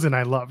 Well, Susan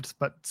I loved,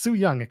 but Sue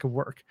Young, it could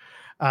work.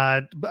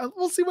 But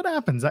we'll see what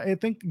happens. I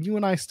think you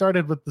and I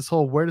started with this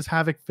whole where does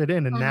Havoc fit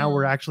in? And now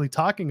we're actually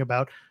talking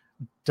about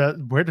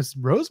where does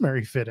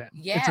Rosemary fit in?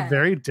 Yeah. It's a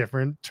very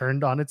different,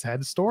 turned on its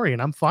head story,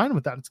 and I'm fine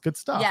with that. It's good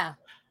stuff. Yeah.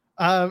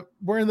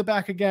 We're in the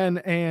back again,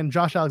 and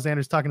Josh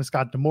Alexander's talking to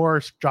Scott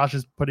D'Amore. Josh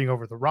is putting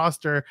over the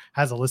roster,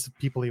 has a list of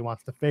people he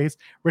wants to face.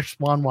 Rich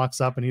Swann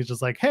walks up and he's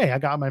just like, hey, I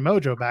got my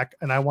mojo back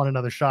and I want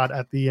another shot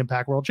at the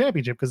Impact World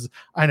Championship because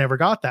I never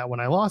got that when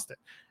I lost it.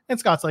 And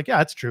Scott's like,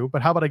 yeah, it's true,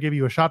 but how about I give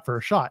you a shot for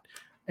a shot?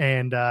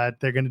 And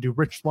they're going to do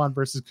Rich Swann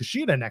versus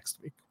Kushida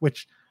next week,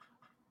 which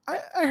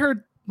I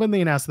heard when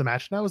they announced the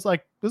match, and I was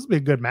like, this would be a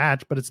good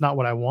match, but it's not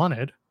what I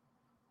wanted.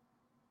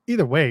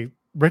 Either way,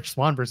 Rich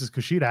Swann versus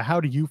Kushida, how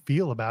do you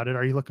feel about it?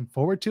 Are you looking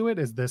forward to it?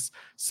 Is this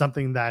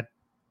something that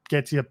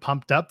gets you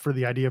pumped up for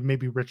the idea of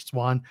maybe Rich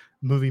Swann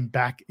moving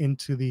back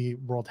into the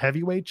World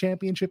Heavyweight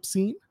Championship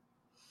scene?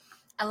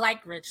 I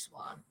like Rich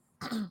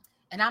Swann.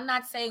 And I'm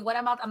not saying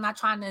I'm not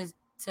trying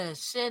to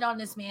shit on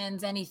this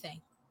man's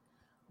anything.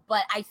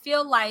 But I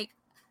feel like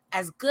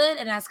as good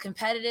and as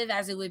competitive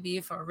as it would be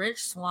for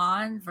Rich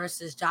Swann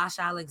versus Josh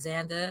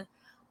Alexander,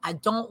 I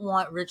don't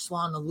want Rich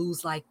Swann to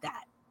lose like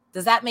that.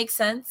 Does that make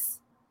sense?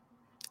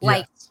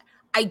 Like, yes.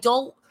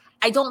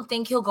 I don't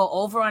think he'll go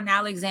over on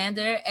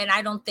Alexander, and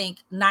I don't think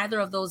neither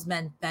of those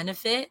men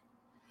benefit.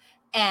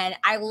 And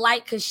I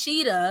like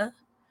Kushida,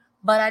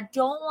 but I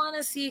don't want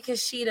to see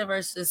Kushida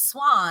versus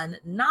Swann,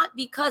 not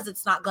because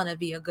it's not going to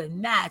be a good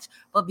match,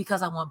 but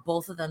because I want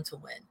both of them to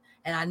win.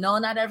 And I know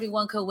not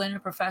everyone could win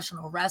in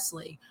professional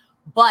wrestling,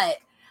 but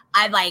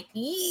I like,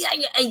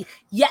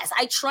 yes,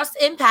 I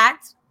trust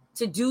Impact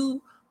to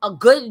do a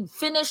good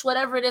finish,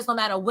 whatever it is, no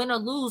matter win or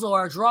lose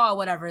or a draw or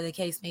whatever the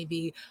case may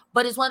be.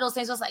 But it's one of those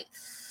things just like,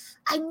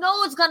 I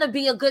know it's going to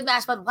be a good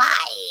match, but why?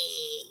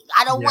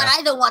 I don't want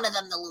either one of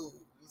them to lose.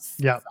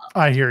 Yeah, so.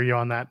 I hear you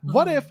on that.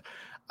 What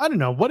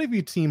if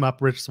you team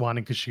up Rich Swann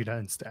and Kushida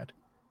instead?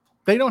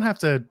 They don't have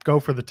to go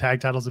for the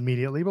tag titles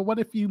immediately, but what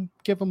if you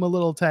give them a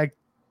little tag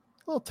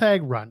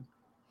run?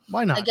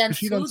 Why not?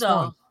 Against who,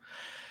 though?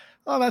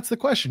 Oh, that's the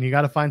question. You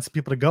got to find some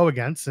people to go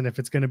against, and if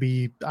it's going to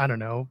be, I don't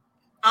know,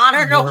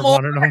 Honor No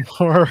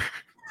More.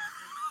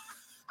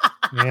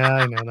 Yeah,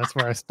 I know. That's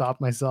where I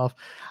stopped myself.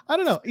 I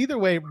don't know. Either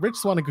way, Rich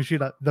Swann and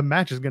Kushida, the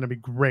match is going to be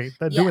great.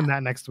 They're doing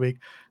that next week.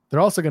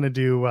 They're also going to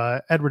do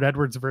Edward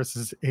Edwards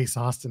versus Ace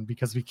Austin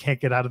because we can't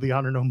get out of the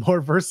Honor No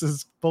More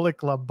versus Bullet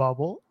Club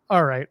bubble.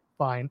 All right,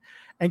 fine.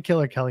 And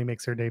Killer Kelly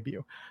makes her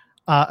debut.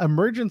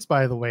 Emergence,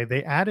 by the way,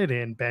 they added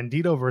in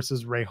Bandito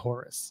versus Ray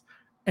Horace.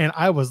 And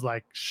I was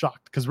like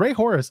shocked because Ray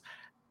Horace,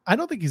 I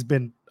don't think he's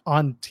been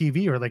on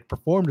TV or like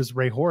performed as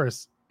Ray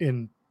Horace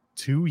in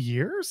 2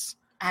 years.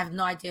 I have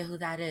no idea who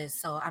that is,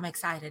 so I'm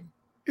excited.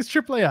 It's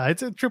AAA.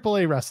 It's a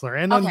AAA wrestler.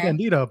 And then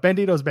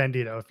Bandito's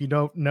Bandito. If you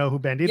don't know who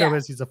Bandito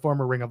is, he's a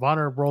former Ring of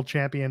Honor world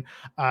champion.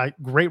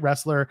 Great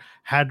wrestler.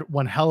 Had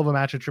one hell of a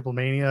match at Triple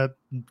Mania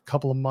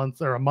a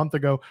month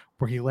ago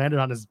where he landed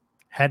on his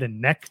head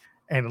and neck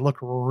and it looked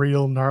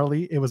real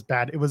gnarly. It was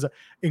bad. It was an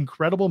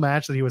incredible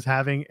match that he was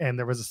having. And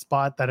there was a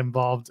spot that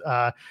involved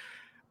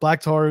Black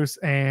Taurus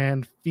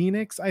and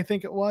Phoenix, I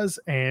think it was.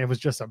 And it was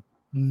just a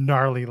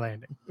gnarly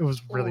landing. It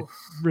was really,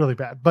 really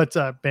bad. But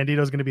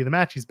Bandito's going to be the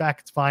match. He's back.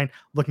 It's fine.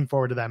 Looking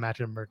forward to that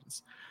match at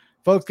Emergence.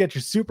 Folks, get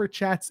your super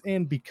chats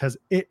in because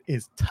it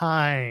is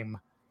time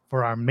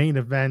for our main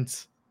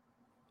event.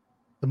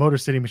 The Motor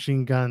City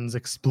Machine Guns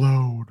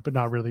explode, but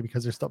not really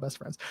because they're still best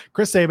friends.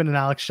 Chris Sabin and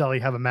Alex Shelley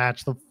have a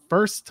match. The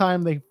first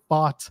time they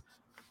fought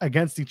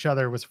against each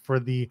other was for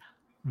the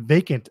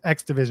vacant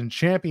X Division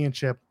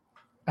Championship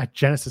at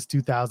Genesis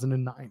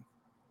 2009.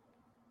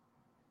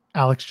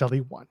 Alex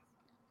Shelley won.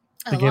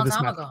 They gave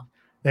this match.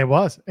 It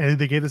was. And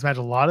they gave this match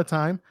a lot of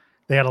time.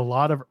 They had a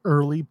lot of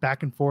early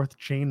back and forth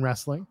chain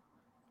wrestling.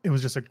 It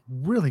was just a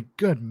really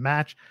good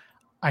match.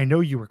 I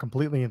know you were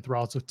completely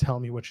enthralled, so tell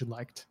me what you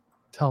liked.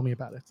 Tell me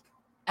about it.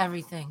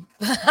 Everything.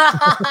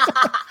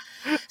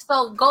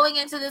 So going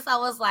into this, I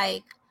was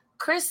like,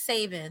 Chris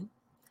Sabin,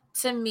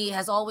 to me,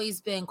 has always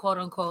been, quote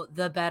unquote,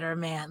 the better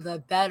man, the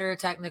better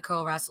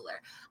technical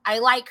wrestler. I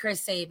like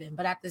Chris Sabin,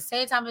 but at the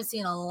same time, I've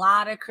seen a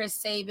lot of Chris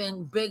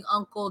Sabin, big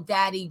uncle,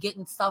 daddy,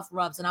 getting stuff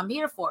rubs, and I'm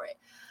here for it.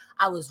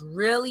 I was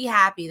really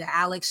happy that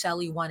Alex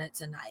Shelley won it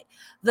tonight.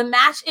 The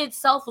match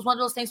itself was one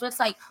of those things where it's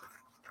like,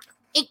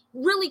 it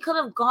really could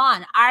have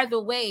gone either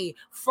way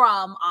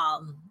from,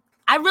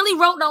 I really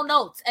wrote no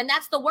notes. And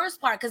that's the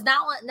worst part. Because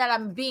now that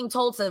I'm being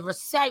told to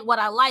recite what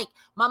I like,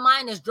 my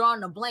mind is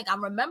drawing a blank. I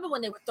remember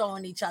when they were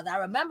throwing each other. I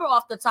remember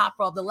off the top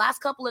rope, the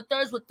last couple of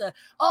thirds with the,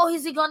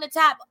 is he going to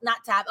tap?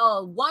 Not tap.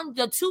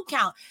 The 2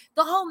 count.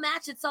 The whole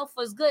match itself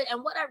was good.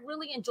 And what I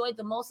really enjoyed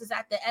the most is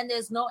at the end,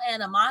 there's no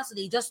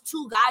animosity. Just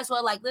two guys who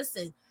are like,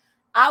 listen,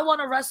 I want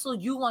to wrestle.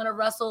 You want to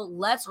wrestle.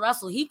 Let's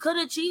wrestle. He could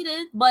have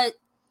cheated, but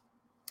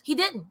he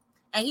didn't.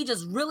 And he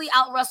just really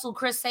out-wrestled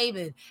Chris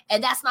Sabin.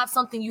 And that's not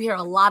something you hear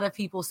a lot of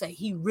people say.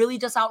 He really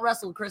just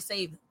out-wrestled Chris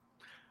Sabin.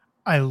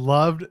 I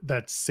loved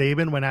that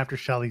Sabin went after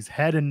Shelley's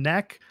head and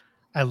neck.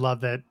 I love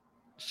that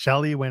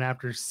Shelley went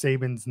after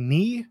Sabin's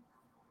knee.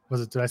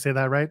 Did I say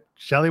that right?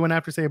 Shelley went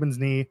after Sabin's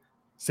knee.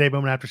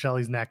 Sabin went after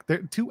Shelley's neck. There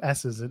are 2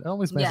 S's. It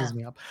always messes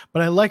me up.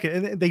 But I like it.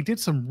 And they did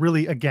some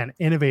really, again,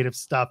 innovative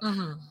stuff.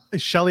 Mm-hmm.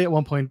 Shelley at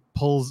one point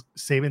pulls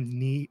Sabin's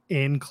knee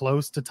in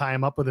close to tie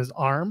him up with his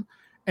arm.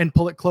 and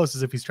pull it close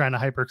as if he's trying to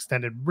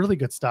hyperextend it. Really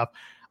good stuff.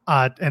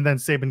 And then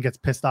Sabin gets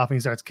pissed off and he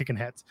starts kicking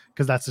heads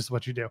because that's just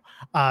what you do.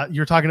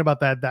 You're talking about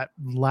the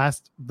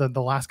last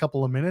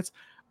couple of minutes.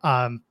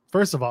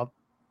 First of all,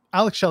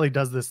 Alex Shelley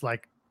does this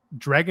like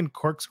dragon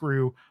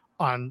corkscrew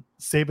on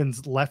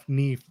Sabin's left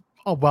knee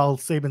while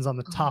Sabin's on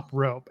the top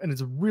rope, and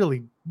it's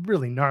really,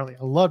 really gnarly.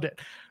 I loved it.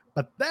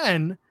 But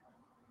then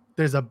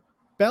there's a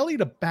belly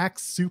to back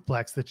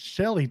suplex that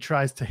Shelley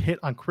tries to hit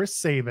on Chris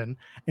Sabin,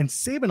 and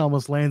Sabin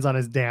almost lands on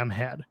his damn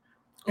head.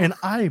 And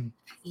I'm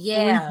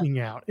freaking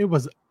out. It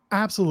was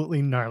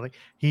absolutely gnarly.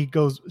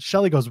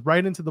 Shelley goes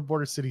right into the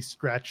Border City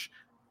stretch,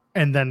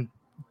 and then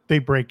they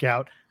break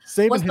out.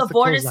 Sabin was the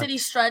Border City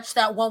stretch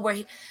that one where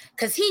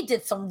because he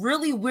did some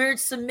really weird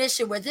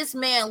submission where this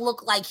man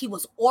looked like he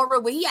was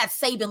where he had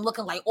Sabin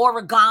looking like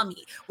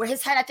origami, where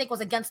his head I think was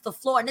against the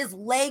floor and his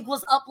leg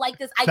was up like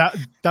this.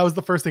 That was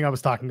the first thing I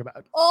was talking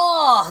about.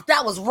 Oh,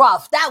 that was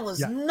rough. That was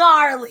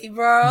gnarly,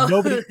 bro.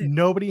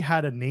 Nobody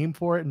had a name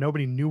for it.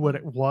 Nobody knew what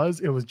it was.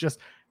 It was just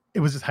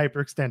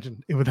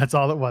hyperextension. That's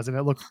all it was, and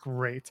it looked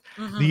great.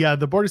 Mm-hmm.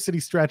 The Border City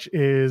stretch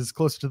is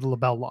closer to the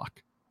label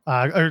lock,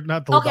 or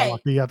not the label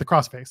lock, the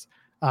crossface.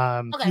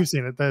 You've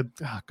seen it.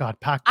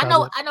 Pac. I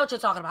know what you're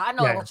talking about. I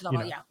know what you're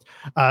talking about.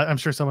 Yeah. I'm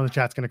sure someone in the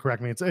chat's going to correct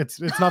me.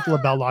 It's not the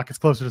label lock. It's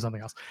closer to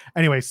something else.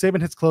 Anyway,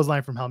 Sabin hits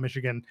clothesline from Hell,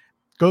 Michigan,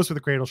 goes for the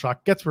cradle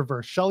shock, gets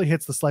reversed. Shelley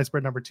hits the slice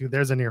spread number 2.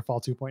 There's a near fall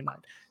 2.9.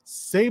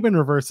 Sabin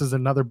reverses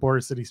another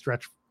Border City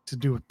stretch to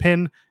do a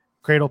pin,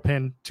 cradle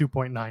pin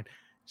 2.9.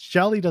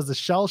 Shelley does the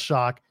shell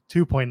shock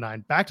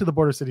 2.9. Back to the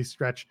Border City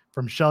stretch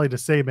from Shelley to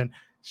Sabin.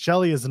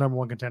 Shelley is the number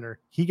 1 contender.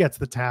 He gets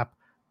the tap.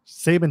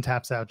 Sabin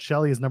taps out.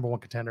 Shelley is number 1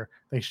 contender.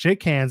 They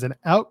shake hands, and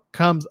out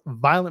comes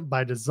Violent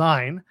by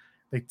Design.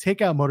 They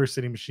take out Motor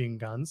City Machine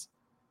Guns.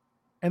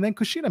 And then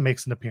Kushida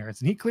makes an appearance,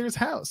 and he clears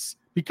house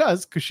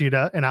because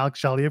Kushida and Alex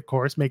Shelley, of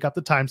course, make up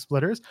the Time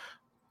Splitters.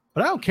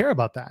 But I don't care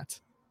about that.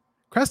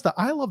 Cresta,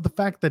 I love the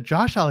fact that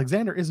Josh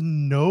Alexander is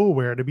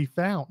nowhere to be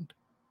found.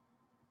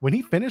 When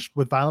he finished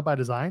with Violent by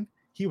Design,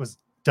 he was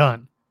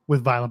done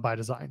with Violent by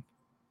Design.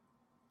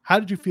 How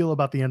did you feel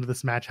about the end of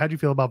this match? How did you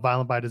feel about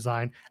Violent by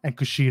Design and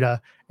Kushida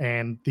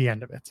and the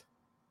end of it?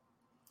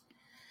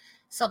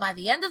 So by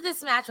the end of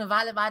this match, when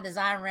Violent by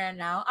Design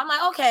ran out, I'm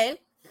like, okay,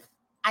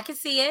 I can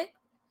see it.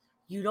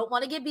 You don't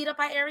want to get beat up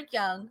by Eric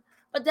Young,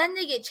 but then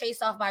they get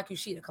chased off by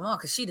Kushida. Come on,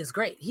 Kushida's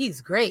great.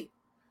 He's great.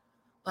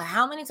 But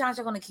how many times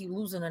are going to keep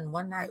losing in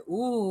one night?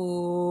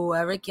 Ooh,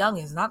 Eric Young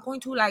is not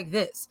going to like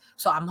this.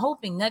 So I'm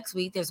hoping next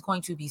week there's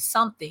going to be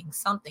something.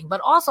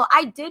 But also,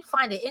 I did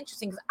find it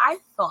interesting because I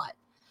thought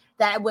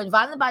that when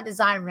Violent by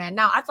Design ran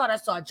out, I thought I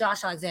saw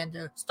Josh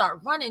Alexander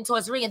start running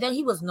towards the ring, and then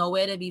he was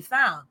nowhere to be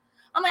found.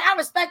 I'm like, I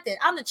respect it.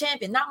 I'm the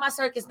champion, not my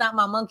circus, not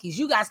my monkeys.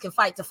 You guys can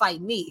fight to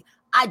fight me.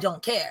 I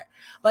don't care.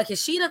 But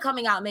Kushida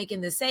coming out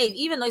making the save,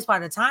 even though he's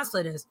part of the Time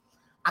Splitters,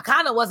 I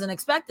kind of wasn't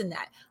expecting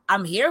that.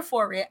 I'm here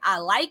for it. I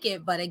like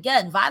it. But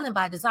again, Violent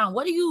by Design,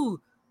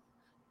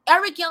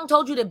 Eric Young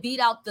told you to beat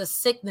out the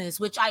sickness,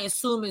 which I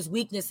assume is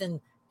weakness, and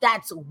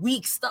that's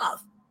weak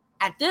stuff.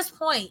 At this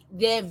point,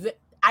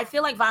 I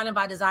feel like Violent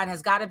by Design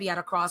has got to be at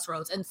a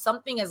crossroads, and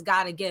something has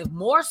got to give,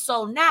 more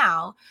so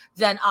now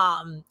than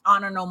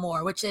Honor No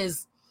More, which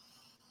is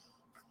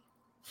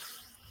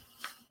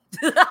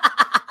if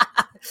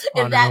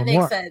that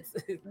makes sense.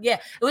 Yeah,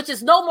 which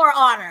is no more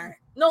honor.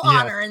 No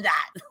honor in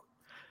that.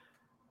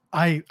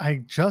 I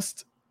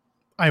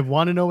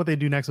want to know what they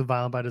do next with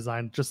Violent by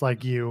Design, just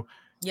like you.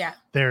 Yeah.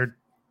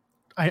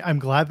 I'm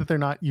glad that they're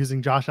not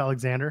using Josh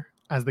Alexander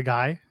as the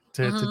guy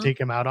to take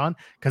him out on,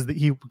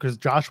 because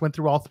Josh went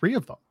through all 3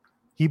 of them.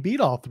 He beat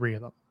all 3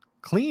 of them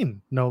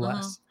clean, no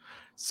less.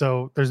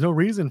 So there's no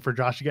reason for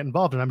Josh to get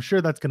involved. And I'm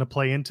sure that's going to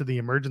play into the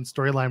emergent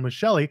storyline with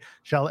Shelley.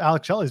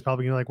 Alex Shelley's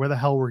probably going to be like, where the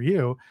hell were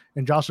you?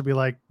 And Josh will be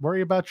like,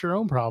 worry about your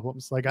own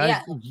problems. Like,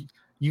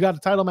 you got a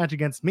title match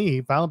against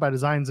me. Violent by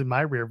Design's in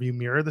my rearview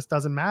mirror. This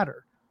doesn't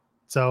matter.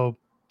 So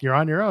you're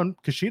on your own.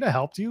 Kushida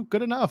helped you.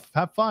 Good enough.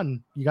 Have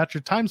fun. You got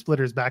your Time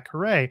Splitters back.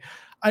 Hooray.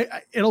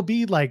 It'll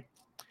be like,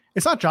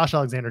 it's not Josh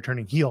Alexander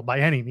turning heel by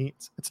any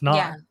means. It's not.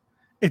 Yeah.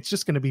 It's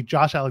just going to be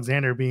Josh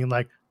Alexander being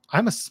like,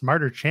 I'm a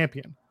smarter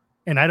champion,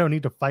 and I don't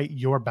need to fight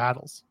your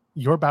battles.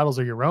 Your battles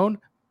are your own.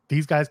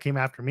 These guys came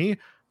after me.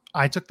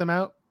 I took them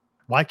out.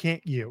 Why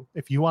can't you?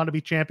 If you want to be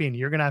champion,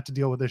 you're going to have to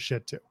deal with this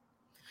shit too.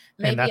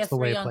 Maybe and that's a the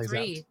way it plays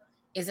out.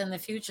 Is in the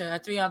future. A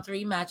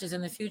 3-on-3 match is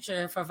in the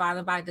future for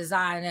Violent by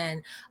Design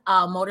and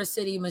Motor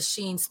City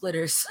Machine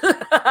Splitters.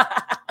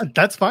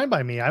 That's fine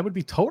by me. I would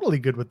be totally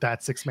good with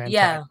that 6-man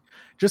tag.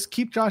 Just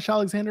keep Josh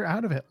Alexander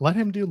out of it. Let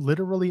him do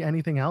literally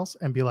anything else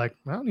and be like,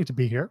 I don't need to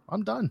be here.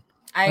 I'm done.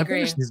 I agree.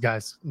 Finished these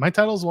guys. My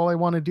title's all I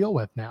want to deal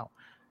with now.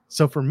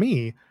 So for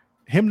me,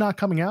 him not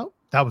coming out,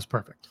 that was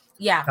perfect.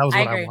 Yeah, that was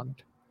what I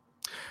wanted.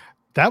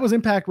 That was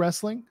Impact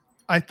Wrestling.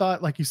 I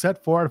thought, like you said,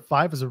 4 out of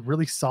 5 is a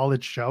really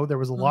solid show. There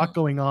was a lot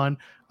going on,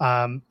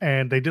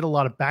 and they did a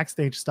lot of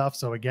backstage stuff.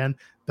 So again,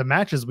 the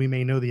matches, we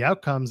may know the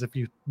outcomes if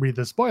you read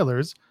the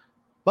spoilers,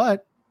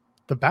 but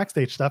the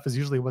backstage stuff is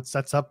usually what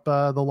sets up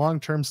the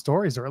long-term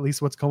stories, or at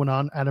least what's going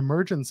on at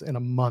Emergence in a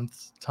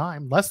month's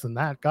time. Less than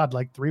that. God,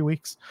 like 3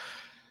 weeks.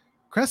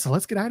 Cressa,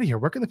 let's get out of here.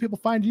 Where can the people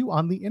find you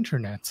on the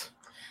internet?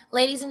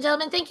 Ladies and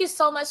gentlemen, thank you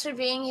so much for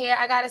being here.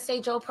 I got to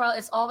say, Joe Pro,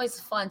 it's always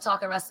fun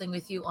talking wrestling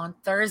with you on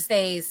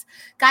Thursdays.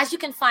 Guys, you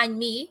can find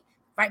me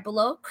right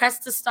below,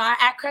 Cresta Star,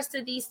 at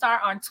Cresta the Star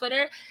on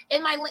Twitter.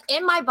 In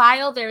my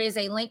bio, there is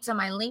a link to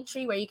my link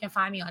tree where you can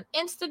find me on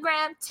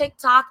Instagram,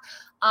 TikTok,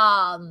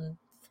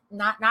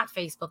 not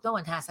Facebook. No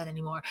one has that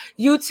anymore.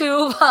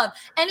 YouTube,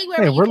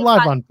 anywhere. Hey, we're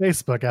live on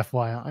Facebook,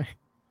 FYI.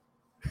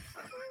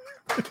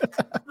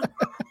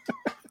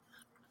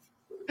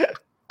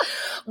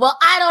 Well,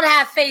 I don't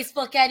have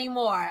Facebook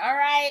anymore. All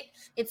right.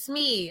 It's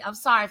me. I'm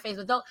sorry,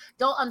 Facebook. Don't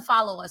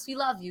unfollow us. We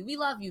love you. We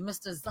love you,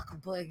 Mr.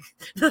 Zuckerberg.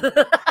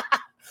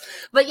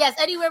 But yes,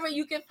 anywhere where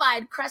you can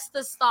find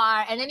Cresta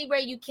Star, and anywhere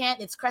you can't,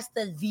 it's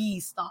Cresta the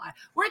Star.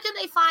 Where can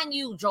they find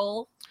you,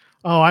 Joel?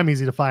 Oh, I'm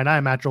easy to find.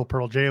 I'm at Joel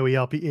Pearl,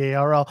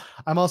 JoelPearl.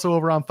 I'm also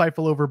over on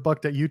Fightful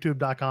Overbooked at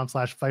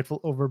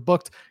youtube.com/Fightful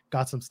Overbooked.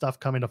 Got some stuff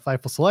coming to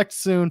Fightful Select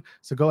soon.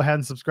 So go ahead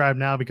and subscribe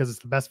now, because it's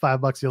the best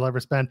 $5 you'll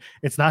ever spend.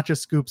 It's not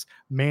just scoops.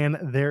 Man,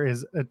 there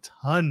is a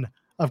ton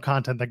of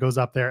content that goes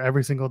up there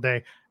every single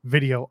day.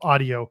 Video,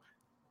 audio,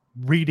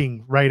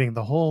 reading, writing,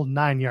 the whole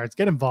 9 yards.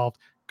 Get involved.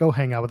 Go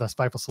hang out with us,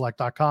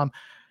 FightfulSelect.com.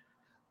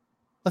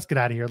 Let's get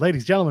out of here.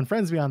 Ladies, gentlemen,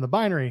 friends beyond the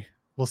binary.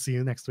 We'll see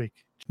you next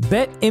week.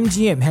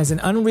 BetMGM has an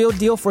unreal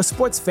deal for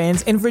sports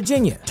fans in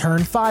Virginia.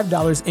 Turn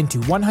 $5 into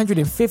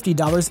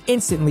 $150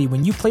 instantly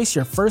when you place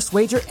your first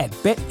wager at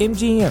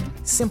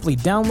BetMGM. Simply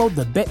download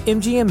the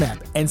BetMGM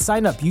app and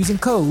sign up using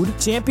code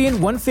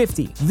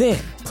Champion150. Then,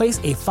 place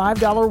a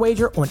 $5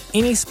 wager on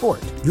any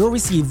sport. You'll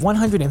receive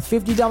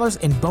 $150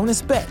 in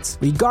bonus bets,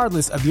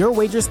 regardless of your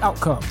wager's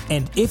outcome.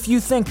 And if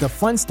you think the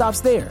fun stops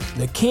there,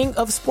 the king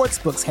of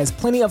sportsbooks has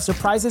plenty of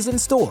surprises in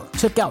store.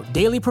 Check out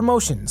daily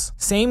promotions,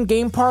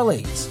 same-game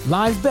parlays,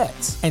 live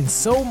bets, and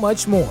so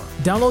much more.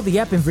 Download the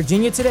app in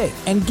Virginia today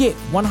and get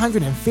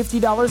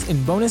 $150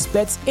 in bonus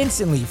bets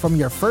instantly from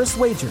your first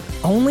wager.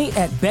 Only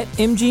at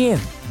BetMGM.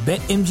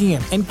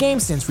 BetMGM and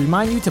GameSense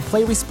remind you to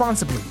play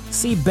responsibly.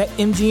 See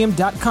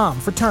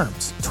BetMGM.com for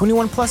terms.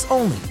 21 plus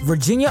only.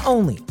 Virginia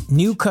only.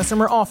 New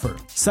customer offer.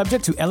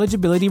 Subject to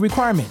eligibility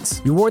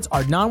requirements. Rewards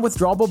are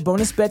non-withdrawable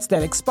bonus bets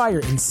that expire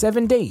in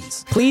 7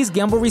 days. Please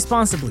gamble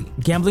responsibly.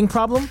 Gambling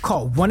problem?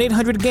 Call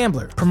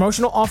 1-800-GAMBLER.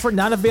 Promotional offer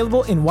not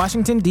available in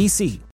Washington, D.C.